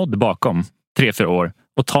liten knodd bakom 3-4 år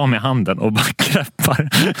och tar med handen och bara greppar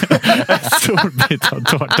en stor bit av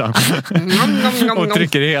tårtan och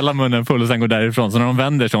trycker hela munnen full och sen går därifrån. Så när de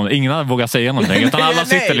vänder sig om, ingen vågar säga någonting utan alla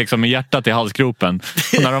sitter liksom med hjärtat i halsgropen.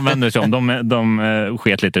 Och när de vänder sig om, de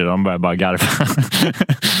sket lite, de börjar bara garva.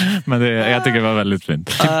 Men jag tycker det var väldigt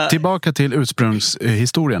fint. Tillbaka till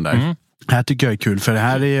ursprungshistorien där. Här tycker jag är kul, för det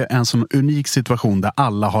här är en sån unik situation där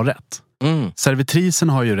alla har rätt. Servitrisen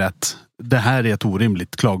har ju rätt. Det här är ett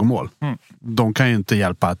orimligt klagomål. De kan ju inte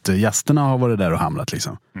hjälpa att gästerna har varit där och hamrat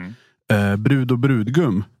liksom. Brud och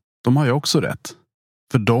brudgum, de har ju också rätt.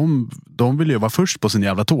 För de vill ju vara först på sin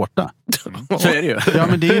jävla tårta. Så är det ju. Ja,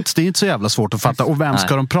 men det är inte så jävla svårt att fatta. Och vem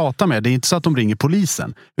ska de prata med? Det är inte så att de ringer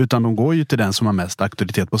polisen. Utan de går ju till den som har mest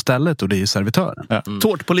auktoritet på stället. Och det är ju servitören.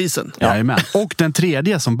 Tårtpolisen. Jajamän. Och den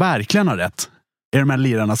tredje som verkligen har rätt är de här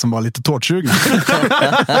lirarna som var lite tårtsugna.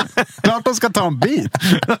 Klart de ska ta en bit.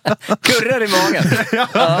 Kurrar i magen.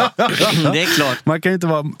 Det är klart. Man kan ju inte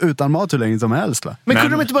vara utan mat hur länge som helst, va? Men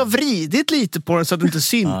kunde de inte bara vridit lite på den så att det inte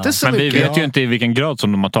syntes så mycket? Men vi vet ju inte i vilken grad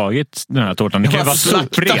som de har tagit den här tårtan. Det kan ju vara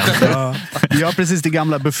soprent. Ja, precis, det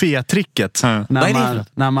gamla buffétricket.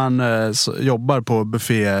 När man jobbar på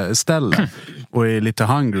bufféställen och är lite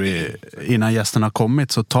hungry innan gästerna har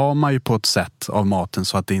kommit, så tar man ju på ett sätt av maten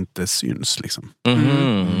så att det inte syns liksom.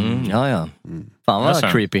 Ja. Fan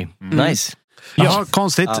vad creepy. Nice. Ja,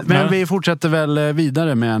 konstigt. Men vi fortsätter väl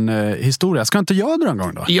vidare med en historia. Ska inte jag dra en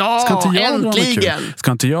gång då? Ja, ska inte jag äntligen!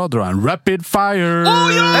 Ska inte jag dra en rapid fire?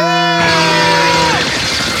 Oh, ja!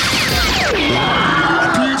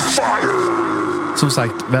 Som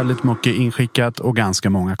sagt, väldigt mycket inskickat och ganska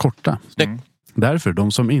många korta. Därför,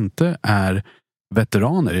 de som inte är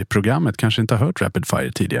veteraner i programmet kanske inte har hört Rapid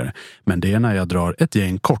Fire tidigare. Men det är när jag drar ett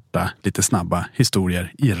gäng korta, lite snabba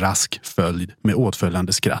historier i rask följd med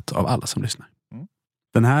åtföljande skratt av alla som lyssnar.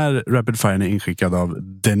 Den här Rapid Fire är inskickad av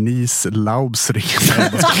Denise Laubsring.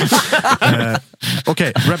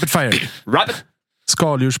 Okej, Rapid Fire.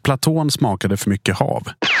 Skaldjursplatån smakade för mycket hav.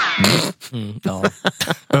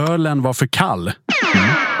 Ölen var för kall.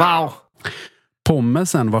 Wow.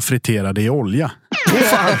 Pommesen var friterade i olja.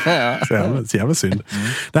 Så jävla synd.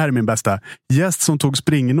 Det här är min bästa. Gäst som tog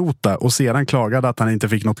springnota och sedan klagade att han inte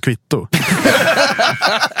fick något kvitto.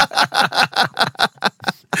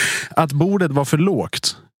 Att bordet var för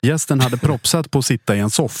lågt. Gästen hade propsat på att sitta i en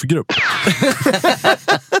soffgrupp.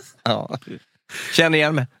 Känner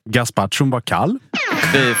igen mig. Gazpachon var kall.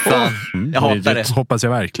 Fy fan. Jag hatar det. Hoppas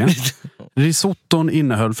jag verkligen. Risotton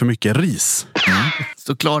innehöll för mycket ris.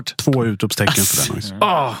 Såklart. 2 utropstecken för den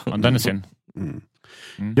också. Den är synd.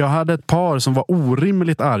 Jag hade ett par som var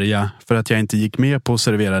orimligt arga för att jag inte gick med på att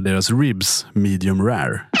servera deras ribs medium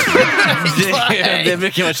rare. det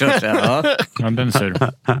brukar vara kört. Ja, den är sur.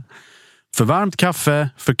 För varmt kaffe,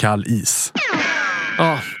 för kall is.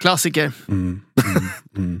 Ja, klassiker.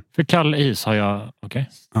 För kall is har jag... Okej.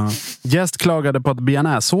 Gäst klagade på att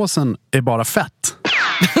bearnaisesåsen är bara fett.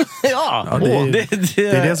 Ja, det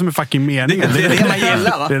är det som är fucking meningen. Det är det man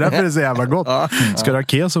gillar, va? Det är därför det är så jävla gott. Ska du ha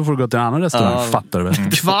keso får du gå till en annan restaurang. Fattar du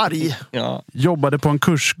väl? Kvarg. Ja. Jobbade på en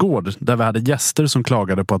kursgård där vi hade gäster som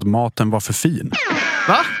klagade på att maten var för fin.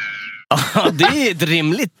 Va? Ja, det är ett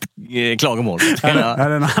rimligt klagomål. Är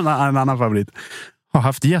en annan favorit. Har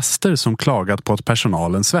haft gäster som klagat på att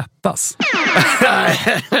personalen svettas.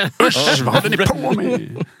 Usch, vad hade ni på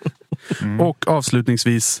med? Och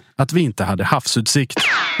avslutningsvis att vi inte hade havsutsikt.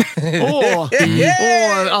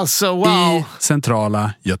 Alltså wow. I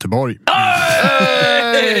centrala Göteborg.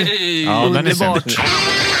 Ja, den är Underbart.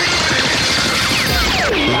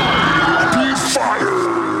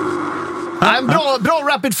 En bra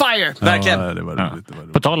rapid fire. Verkligen. Ja, det var roligt, det var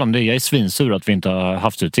roligt. På tal om det, jag är svinsur att vi inte har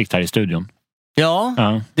haft utsikt här i studion.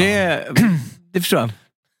 Ja. Det förstår jag.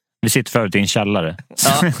 Vi sitter förut i en källare.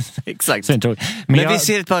 Ja, exakt. Men vi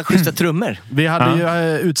ser ett par schyssta trummor. Vi hade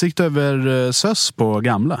ju utsikt över Sös på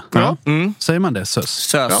gamla. Ja. Säger man det? Sös?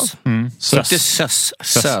 Sös. Inte sös.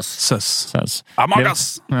 Sös.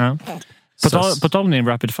 Amagas! Ja. På tal om din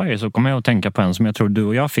rapid fire så kommer jag att tänka på en som jag tror du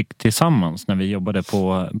och jag fick tillsammans när vi jobbade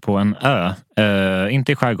på en ö.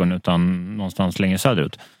 Inte i skärgården utan någonstans längre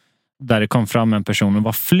söderut. Där det kom fram en person och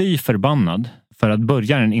var fly förbannad för att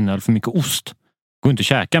burgaren innehöll för mycket ost. Går inte att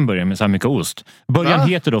käka en burgare med så här mycket ost. Burgaren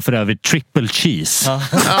heter då för övrigt triple cheese. Ja,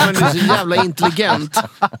 men du är så jävla intelligent.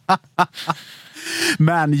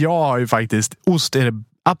 Men jag har ju faktiskt, ost är det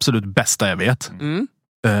absolut bästa jag vet.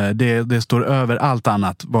 Det står över allt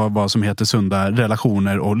annat vad som heter sunda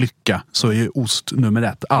relationer och lycka, så är ju ost nummer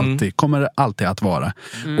 1. Alltid, kommer det alltid att vara.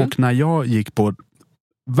 Och när jag gick på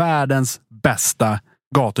världens bästa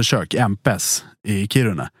gatukök, MPS i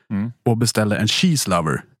Kiruna, och beställde en cheese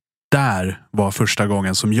lover, där var första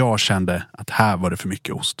gången som jag kände att här var det för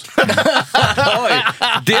mycket ost. Oj,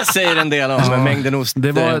 det säger en del om mängden ost.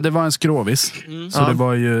 Det var en skråvis. Så det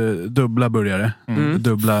var ju dubbla burgare.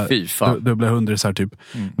 Dubbla hundrisar typ.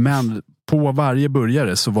 Men på varje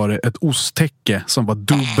burgare så var det ett osttäcke som var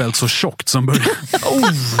dubbelt så tjockt som burgare.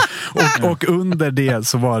 och under det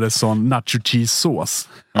så var det sån nacho cheese sås.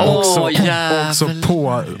 Också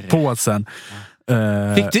på sen.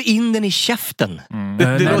 Fick du in den i käften?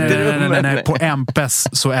 Nej, på MPS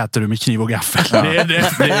så äter du med kniv och gaffel.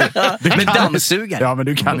 Med dammsugare. Ja, men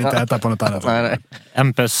du kan inte äta på något annat. Nej.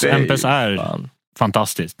 MPS är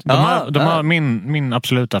fantastiskt. De har min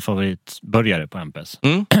absoluta favoritburgare på MPS.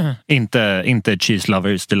 Inte Cheese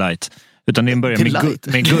Lovers Delight. Utan det är en burgare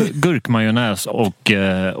med gurkmajonnäs och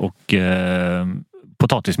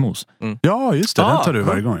potatismos. Ja, just det. Den tar du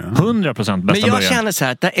varje gång. Ja. 100% bästa Men jag början. känner så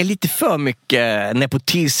här att det är lite för mycket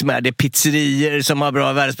nepotism. Det är pizzerier som har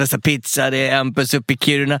bra världens bästa pizza. Det är MPS uppe i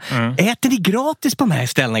Kiruna. Äter ni gratis på de här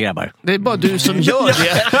ställena, grabbar? Det är bara du som gör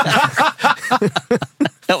det.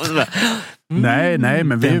 Nej,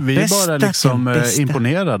 men vi är bara liksom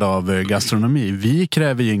imponerade av gastronomi. Vi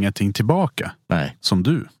kräver ju ingenting tillbaka. Nej. Som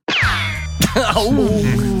du.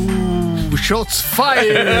 Shots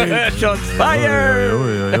fired! Shots fired!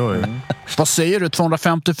 Oj. Vad säger du?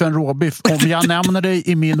 250 för en råbiff. Om jag nämner dig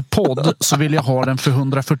i min podd så vill jag ha den för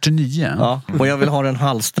 149. Ja, och jag vill ha den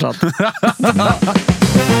halstrad.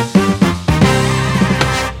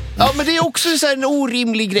 Ja, men det är också så här en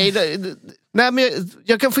orimlig grej. Nej, men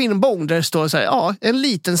jag kan få in en bång där det står så här, en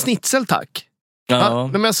liten snitsel, tack. Ja.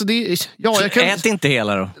 Men alltså jag kan... Ät inte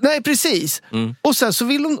hela då. Nej, precis. Och sen så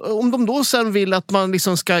vill om de då sen vill att man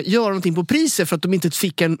liksom ska göra någonting på priset för att de inte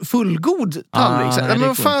fick en fullgod tallrik. Men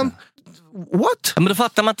vad fan, what? Men då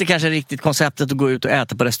fattar man inte kanske riktigt konceptet att gå ut och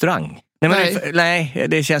äta på restaurang. Nej,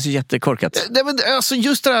 det känns ju jättekorkat. Nej, men alltså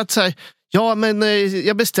just det här att säga,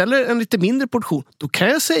 jag beställer en lite mindre portion. Då kan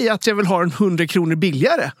jag säga att jag vill ha en 100 kronor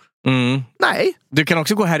billigare. Nej. Du kan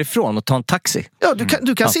också gå härifrån och ta en taxi. Ja,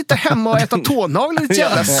 du kan sitta hemma och äta tånaglar i ett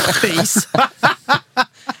jävla spis.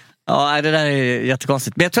 Ja, det där är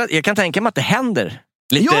jättekonstigt. Men jag kan tänka mig att det händer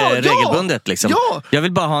lite regelbundet. Liksom. Ja. Jag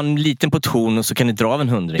vill bara ha en liten portion och så kan ni dra av en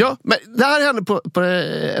 100. Ja, men det här händer på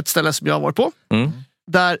ett ställe som jag har varit på.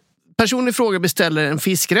 Där personen i fråga beställer en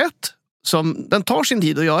fiskrätt som den tar sin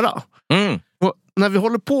tid att göra. Och när vi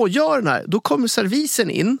håller på och gör den här, då kommer servisen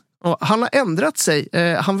in. Och han har ändrat sig.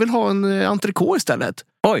 Han vill ha en entrecote istället.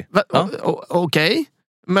 Oj. Okej.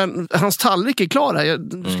 Men hans tallrik är klar här.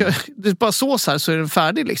 Det är bara sås här så är den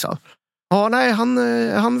färdig liksom. Ja, nej,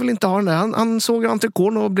 han vill inte ha den där. Han såg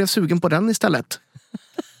entrecoten och blev sugen på den istället.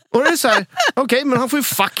 Och det är så här, okej, men han får ju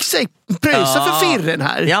fuck sig pröjsa för firren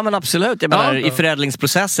här. Ja, men absolut. Jag menar, i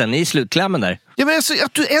förädlingsprocessen, i slutklämmen där. Ja, men alltså,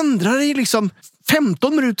 att du ändrar dig liksom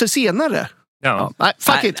 15 minuter senare. Ja. Nej,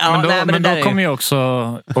 fuck it. Men då kommer jag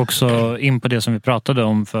också in på det som vi pratade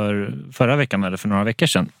om förra veckan eller för några veckor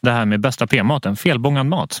sedan. Det här med bästa p-maten, felbångad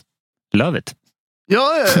mat. Love it.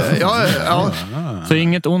 Ja. Så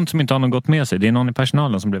inget ont som inte har något gott med sig. Det är någon i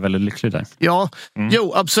personalen som blir väldigt lycklig där. Ja,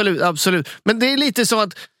 jo, absolut. Men det är lite så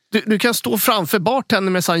att du kan stå framför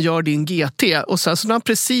bartendern medan han gör din GT och sen så när han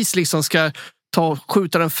precis liksom ska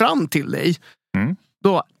skjuta den fram till dig,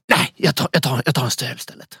 då, nej, jag tar en stöv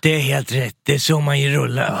istället. Det är helt rätt, det är så man ju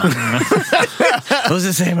rullar. Och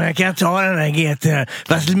så säger man, jag kan ta den här GT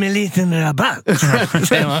fast med liten rabatt.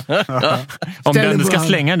 Om du ska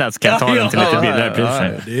slänga den där så kan jag ta den till lite billigare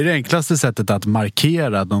priser. Det är det enklaste sättet att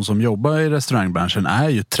markera att de som jobbar i restaurangbranschen är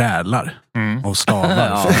ju trälar och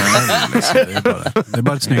slavar. Det är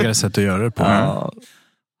bara ett snyggare sätt att göra det på.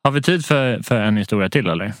 Har vi tid för en historia till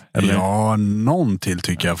eller? Ja, någon till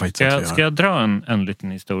tycker jag faktiskt. Ska jag dra en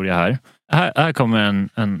liten historia här? Här kommer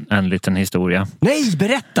en liten historia. Nej,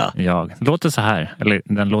 berätta! Ja, låter så här. Eller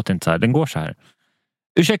den låter inte så här, den går så här.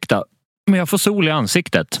 Ursäkta, men jag får sol i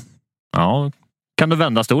ansiktet. Ja, kan du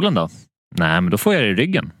vända stolen då? Nej, men då får jag det i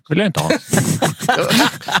ryggen. Vill jag inte ha.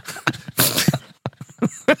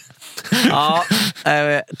 Ja,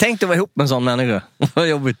 tänk dig vara ihop med en sån människa. Vad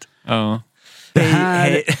jobbigt. Ja. Det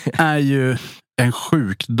här är ju en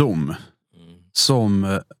sjukdom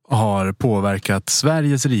som har påverkat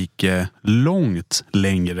Sveriges rike långt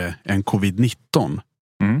längre än covid-19.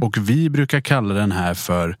 Och vi brukar kalla den här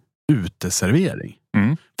för uteservering.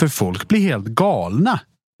 För folk blir helt galna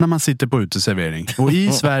när man sitter på uteservering. Och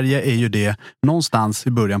i Sverige är ju det någonstans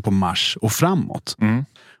i början på mars och framåt.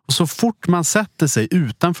 Och så fort man sätter sig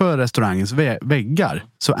utanför restaurangens väggar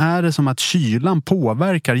så är det som att kylan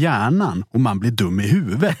påverkar hjärnan och man blir dum i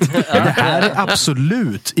huvudet. Det här är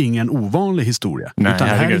absolut ingen ovanlig historia. Nej, utan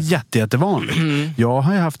det här är jättevanligt. Jag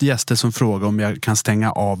har ju haft gäster som frågar om jag kan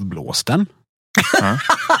stänga av blåsten.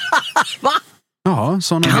 Va? Ja,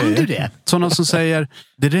 sådana kan grejer. Du det? Sådana som säger,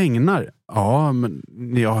 det regnar. Ja, men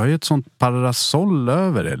jag har ju ett sånt parasoll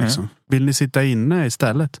över det liksom. Vill ni sitta inne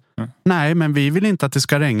istället? Nej, men vi vill inte att det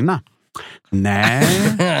ska regna. Nej.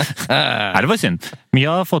 Ja, det var synd. Men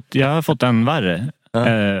jag har fått en värre.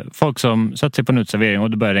 Folk som sätter sig på en utservering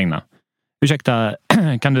och det börjar regna. Ursäkta,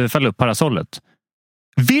 kan du fälla upp parasollet?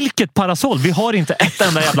 Vilket parasoll? Vi har inte ett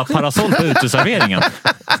enda jävla parasoll på uteserveringen.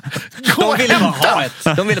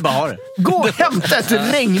 De ville bara ha det. Gå och hämta ett,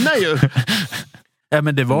 det regnar ju. Ja,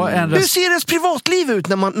 men det var Hur ser ens privatliv ut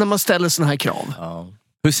när man ställer såna här krav? Ja.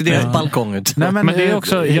 Hur ser deras balkong ut? Nej, men det är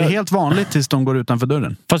också det är helt vanligt tills de går utanför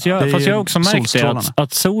dörren. Fast jag har också märkt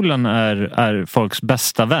att solen är folks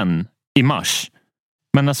bästa vän i mars.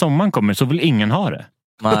 Men när sommaren kommer så vill ingen ha det.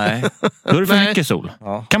 Nej. Då är det för mycket sol.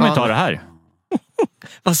 Kan man ju ta det här.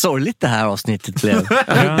 Vad sorgligt det här avsnittet blev.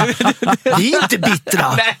 Vi är inte bittra.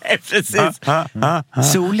 Nej, precis.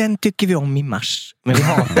 Solen tycker vi om i mars. Men vi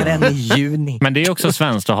hatar den i juni. Men det är också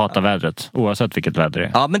svenskt att hata vädret. Oavsett vilket väder det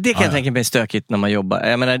är. Ja, men det kan jag tänka mig stökigt när man jobbar.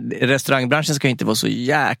 Jag menar, restaurangbranschen ska inte vara så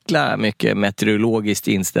jäkla mycket meteorologiskt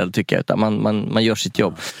inställd tycker jag. Utan man gör sitt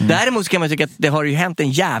jobb. Däremot kan man tycka att det har ju hänt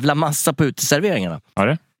en jävla massa på uteserveringarna. Har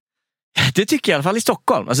det? Det tycker jag i alla fall i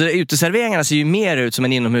Stockholm. Alltså uteserveringarna ser ju mer ut som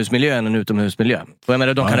en inomhusmiljö än en utomhusmiljö. Och jag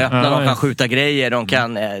menar, de kan öppna, de kan skjuta grejer, de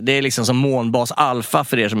kan, det är liksom som månbas alfa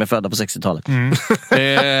för er som är födda på 60-talet.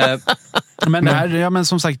 Men det här, men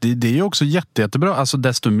som sagt, det är ju också jättebra. Alltså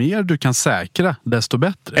desto mer du kan säkra, desto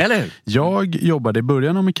bättre. Eller hur? Jag jobbade i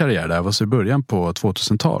början av min karriär där, var så i början på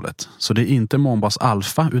 2000-talet. Så det är inte månbas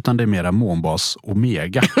alfa, utan det är mera månbas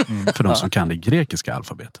omega. För de som kan det grekiska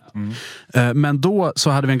alfabetet. Men då så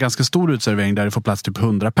hade vi en ganska stor utservering där det får plats typ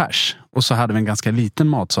 100 pers. Och så hade vi en ganska liten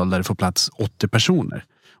matsal där det får plats 80 personer.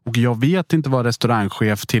 Och jag vet inte vad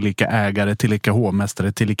restaurangchef, tillika ägare, tillika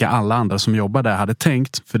hovmästare, tillika alla andra som jobbar där hade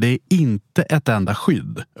tänkt. För det är inte ett enda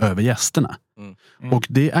skydd över gästerna. Och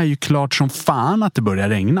det är ju klart som fan att det börjar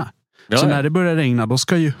regna. Så när det börjar regna, då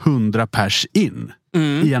ska ju 100 pers in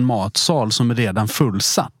i en matsal som är redan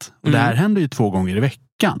fullsatt. Och det här händer ju 2 gånger i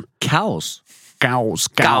veckan. Kaos. Kaos.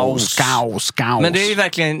 Men det är ju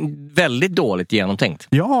verkligen väldigt dåligt genomtänkt.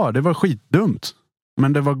 Ja, det var skitdumt.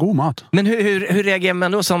 Men det var god mat. Men hur reagerar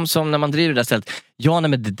man då som när man driver det där stället? Ja, nej,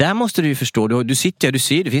 men det där måste du ju förstå. Du sitter, du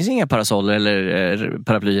ser, det finns inga parasoller eller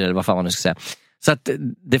paraplyer eller vad fan man nu ska säga. Så att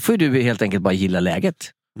det får du helt enkelt bara gilla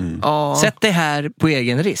läget. Sätt dig här på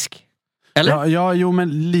egen risk. Eller? Ja,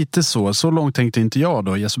 men lite så. Så långt tänkte inte jag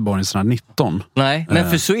då, Jesper Borgens 19. Nej, men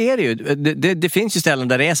för så är det ju. Det finns ju ställen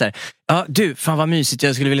där det är så här. Ja, du, fan vad mysigt,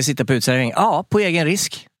 jag skulle vilja sitta på utservering. Ja, på egen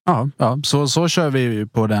risk. Ja, så kör vi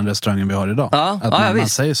på den restaurangen vi har idag. Man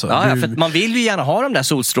säger så. Ja, för man vill ju gärna ha de där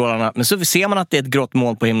solstrålarna, men så ser man att det är ett grått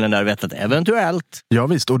moln på himlen där och vet att eventuellt. Ja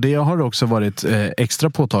visst, och det har också varit extra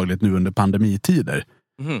påtagligt nu under pandemitider.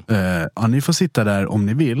 Ni får sitta där om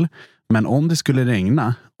ni vill, men om det skulle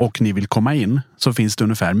regna och ni vill komma in så finns det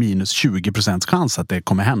ungefär minus 20% chans att det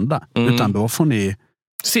kommer hända. Utan då får ni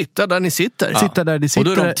sitta där ni sitter. Sitta där ni sitter.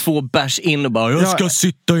 Och då är de 2 bärs in och bara, jag ska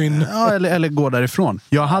sitta in. Ja, eller gå därifrån.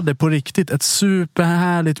 Jag hade på riktigt ett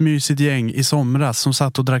superhärligt mysigt gäng i somras som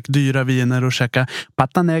satt och drack dyra viner och käkade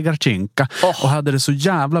pata negra chinka och hade det så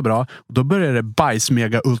jävla bra. Och då började det bajs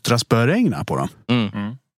mega ultraspöregna på dem.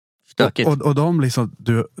 Och de liksom,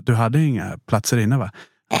 du hade inga platser inne, va?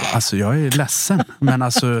 Alltså jag är ledsen, men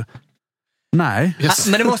alltså nej.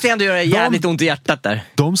 Men det måste ändå göra jävligt ont i hjärtat där.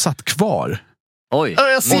 De satt kvar. Oj.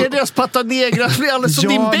 Jag ser deras pata negra blir alldeles som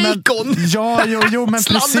din bacon. Jo, men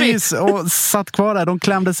precis. Och satt kvar där. De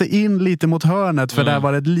klämde sig in lite mot hörnet. För där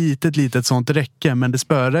var det ett litet sånt räcke. Men det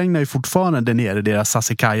spöregnar ju fortfarande där nere. Deras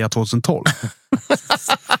Sassicaia 2012.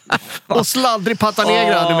 Och sladdrig pata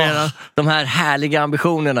negra numera. De här härliga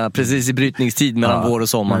ambitionerna precis i brytningstid mellan vår och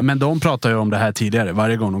sommar. Men de pratar ju om det här tidigare.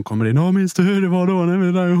 Varje gång de kommer in. Minns du hur det var då?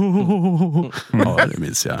 Ja, det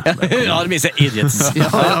minns jag. Ja, det minns jag. Idiots. Vi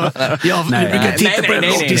brukar titta på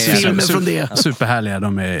filmen från det. Superhärliga.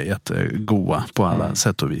 De är jättegoda på alla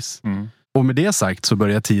sätt och vis. Och med det sagt så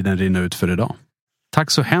börjar tiden rinna ut för idag.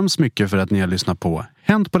 Tack så hemskt mycket för att ni har lyssnat på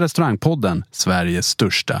Hänt på restaurangpodden, Sveriges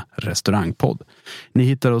största restaurangpodd. Ni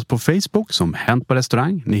hittar oss på Facebook som Hänt på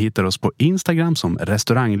restaurang. Ni hittar oss på Instagram som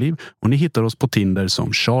Restaurangliv. Och ni hittar oss på Tinder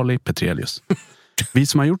som Charlie Petrelius. Vi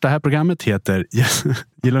som har gjort det här programmet heter...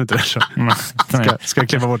 Gillar inte det? Ska jag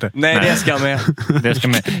klippa bort det? Nej, det ska med. Det ska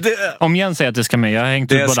med. Om Jens säger att det ska med. Jag har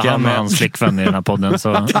hängt ut både han och hans flickvän i den här podden.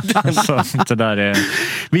 Så det där är...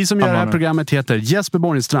 Vi som gör det här programmet heter Jesper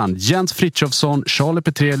Borgenstrand, Jens Frithiofsson, Charlie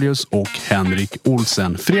Petrelius och Henrik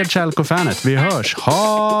Olsen. Fred, kärlek och fanet. Vi hörs.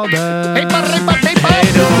 Ha det!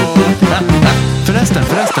 Hej då! Förresten.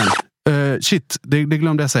 Shit, det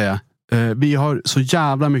glömde jag säga. Vi har så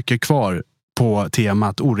jävla mycket kvar på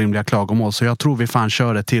temat orimliga klagomål, så jag tror vi fan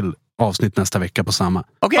kör det till avsnitt nästa vecka på samma.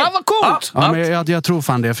 Okej. Vad coolt! Ja, men jag tror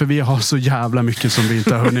fan det, för vi har så jävla mycket som vi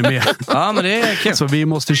inte har hunnit med. Ja, men det är kul. Så vi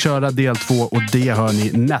måste köra del 2 och det hör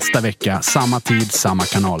ni nästa vecka. Samma tid, samma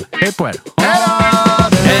kanal. Hej på er!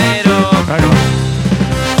 Hej då! Hej då!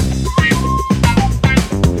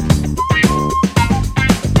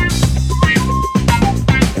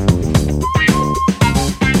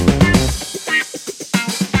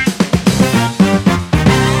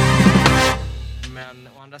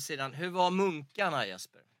 Sidan. Hur var munkarna,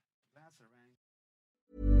 Jesper?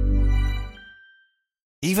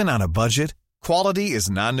 Even on a budget, quality is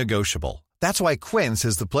non-negotiable. That's why Quince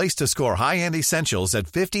is the place to score high-end essentials at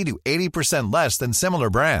 50 to 80% less than similar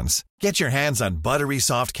brands. Get your hands on buttery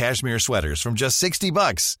soft cashmere sweaters from just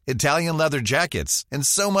 $60, Italian leather jackets, and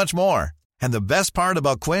so much more. And the best part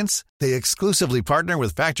about Quince, they exclusively partner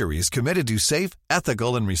with factories committed to safe,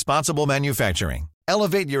 ethical, and responsible manufacturing.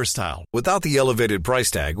 Elevate your style without the elevated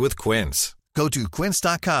price tag with Quince. Go to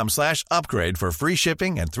quince.com/upgrade for free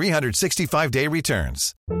shipping and 365-day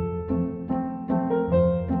returns.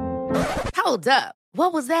 Hold up.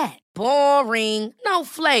 What was that? Boring. No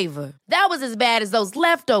flavor. That was as bad as those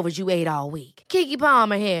leftovers you ate all week. Keke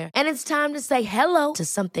Palmer here, and it's time to say hello to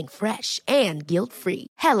something fresh and guilt-free.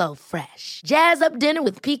 Hello Fresh. Jazz up dinner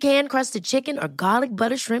with pecan-crusted chicken or garlic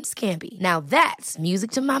butter shrimp scampi. Now that's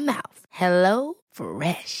music to my mouth. Hello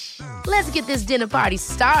Fresh. Let's get this dinner party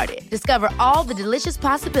started. Discover all the delicious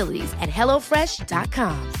possibilities at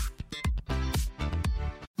hellofresh.com.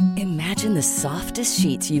 Imagine the softest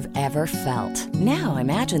sheets you've ever felt. Now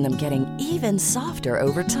imagine them getting even softer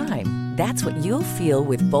over time. That's what you'll feel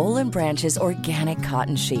with Boll & Branch's organic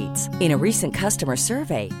cotton sheets. In a recent customer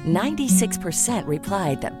survey, 96%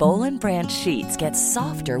 replied that Boll & Branch sheets get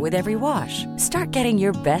softer with every wash. Start getting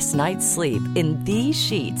your best night's sleep in these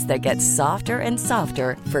sheets that get softer and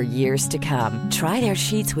softer for years to come. Try their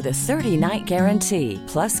sheets with a 30-night guarantee.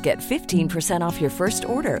 Plus, get 15% off your first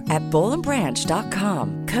order at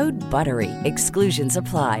bollandbranch.com. Code BUTTERY. Exclusions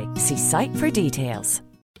apply. See site for details.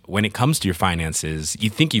 When it comes to your finances, you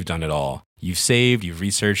think you've done it all. You've saved, you've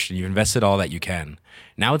researched, and you've invested all that you can.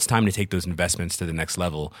 Now it's time to take those investments to the next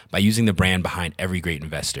level by using the brand behind every great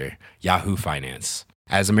investor, Yahoo Finance.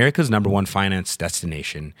 As America's #1 finance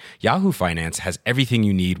destination, Yahoo Finance has everything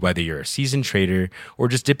you need, whether you're a seasoned trader or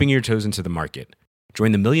just dipping your toes into the market.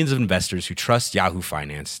 Join the millions of investors who trust Yahoo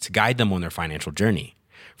Finance to guide them on their financial journey.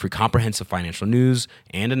 For comprehensive financial news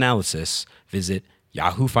and analysis, visit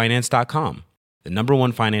yahoofinance.com, the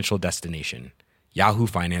 #1 financial destination,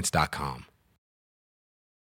 yahoofinance.com.